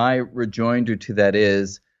that, my rejoinder to that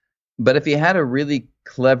is, but if you had a really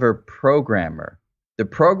clever programmer, the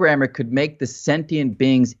programmer could make the sentient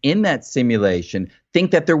beings in that simulation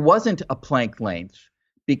think that there wasn't a Planck length,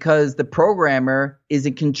 because the programmer is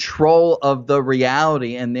in control of the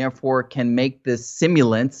reality and therefore can make the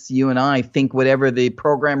simulants, you and I, think whatever the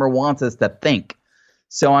programmer wants us to think.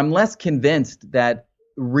 So I'm less convinced that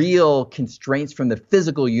real constraints from the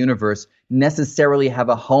physical universe necessarily have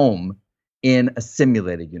a home in a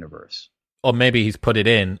simulated universe. Or maybe he's put it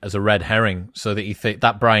in as a red herring so that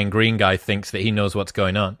that Brian Greene guy thinks that he knows what's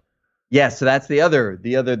going on. Yeah, so that's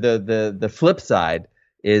the flip side,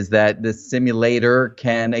 is that the simulator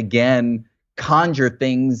can again conjure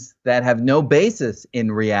things that have no basis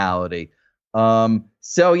in reality.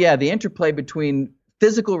 So yeah, the interplay between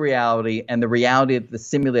physical reality and the reality that the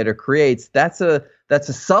simulator creates, that's a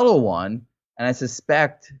subtle one, and I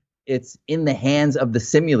suspect it's in the hands of the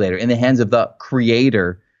simulator, in the hands of the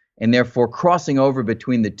creator, and therefore crossing over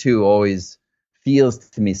between the two always feels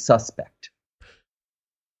to me suspect.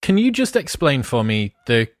 Can you just explain for me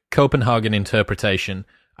the Copenhagen interpretation?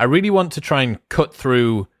 I really want to try and cut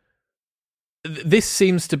through. This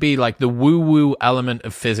seems to be like the woo-woo element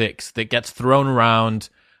of physics that gets thrown around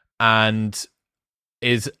and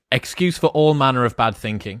is excuse for all manner of bad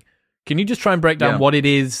thinking. Can you just try and break down what it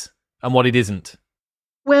is and what it isn't?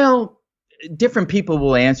 Well, different people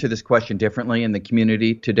will answer this question differently in the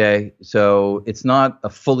community today. So it's not a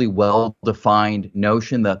fully well-defined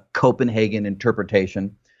notion, the Copenhagen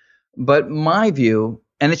interpretation. But my view,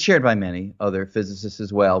 and it's shared by many other physicists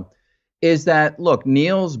as well, is that, look,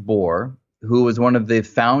 Niels Bohr, who was one of the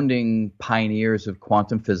founding pioneers of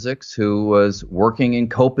quantum physics, who was working in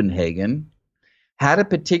Copenhagen, had a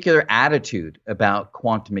particular attitude about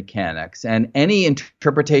quantum mechanics. And any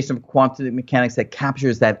interpretation of quantum mechanics that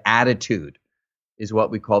captures that attitude is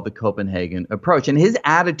what we call the Copenhagen approach. And his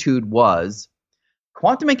attitude was,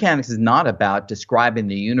 quantum mechanics is not about describing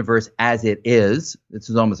the universe as it is.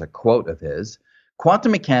 This is almost a quote of his.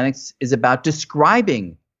 Quantum mechanics is about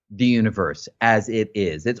describing the universe as it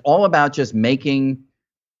is. It's all about just making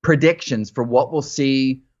predictions for what we'll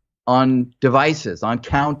see on devices, on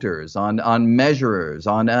counters, on measurers,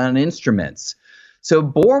 on instruments. So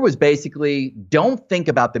Bohr was basically, don't think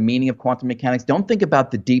about the meaning of quantum mechanics. Don't think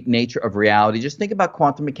about the deep nature of reality. Just think about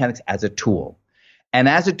quantum mechanics as a tool. And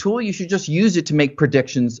as a tool, you should just use it to make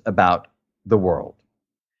predictions about the world.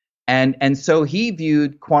 And so he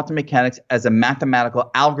viewed quantum mechanics as a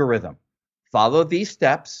mathematical algorithm. Follow these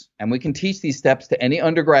steps, and we can teach these steps to any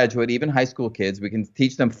undergraduate, even high school kids. We can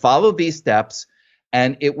teach them, follow these steps,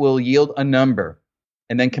 and it will yield a number.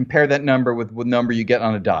 And then compare that number with the number you get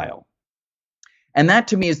on a dial. And that,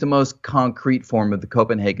 to me, is the most concrete form of the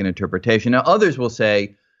Copenhagen interpretation. Now, others will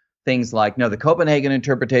say things like, no, the Copenhagen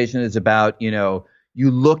interpretation is about, you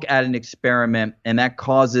look at an experiment and that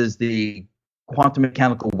causes the quantum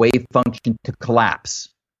mechanical wave function to collapse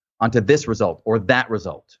onto this result or that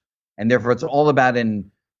result. And therefore, it's all about an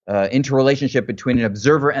interrelationship between an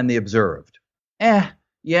observer and the observed.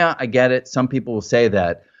 Yeah, I get it. Some people will say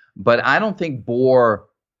that. But I don't think Bohr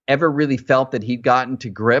ever really felt that he'd gotten to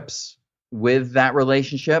grips with that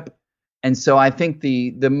relationship. And so I think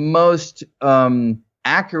the most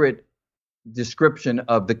accurate description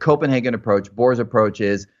of the Copenhagen approach, Bohr's approach,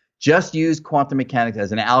 is just use quantum mechanics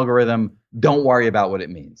as an algorithm. Don't worry about what it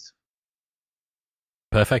means.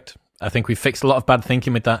 Perfect. I think we fixed a lot of bad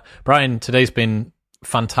thinking with that. Brian, today's been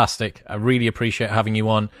fantastic. I really appreciate having you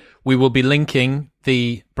on. We will be linking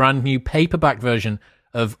the brand new paperback version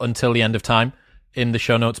of Until the End of Time in the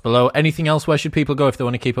show notes below. Anything else? Where should people go if they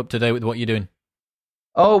want to keep up to date with what you're doing?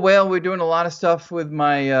 Oh, well, we're doing a lot of stuff with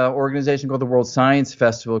my organization called the World Science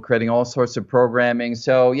Festival, creating all sorts of programming.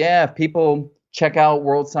 So, yeah, if people check out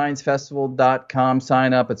worldsciencefestival.com,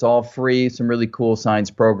 sign up. It's all free. Some really cool science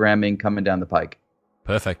programming coming down the pike.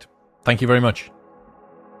 Perfect. Thank you very much.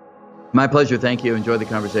 My pleasure. Thank you. Enjoy the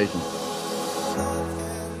conversation.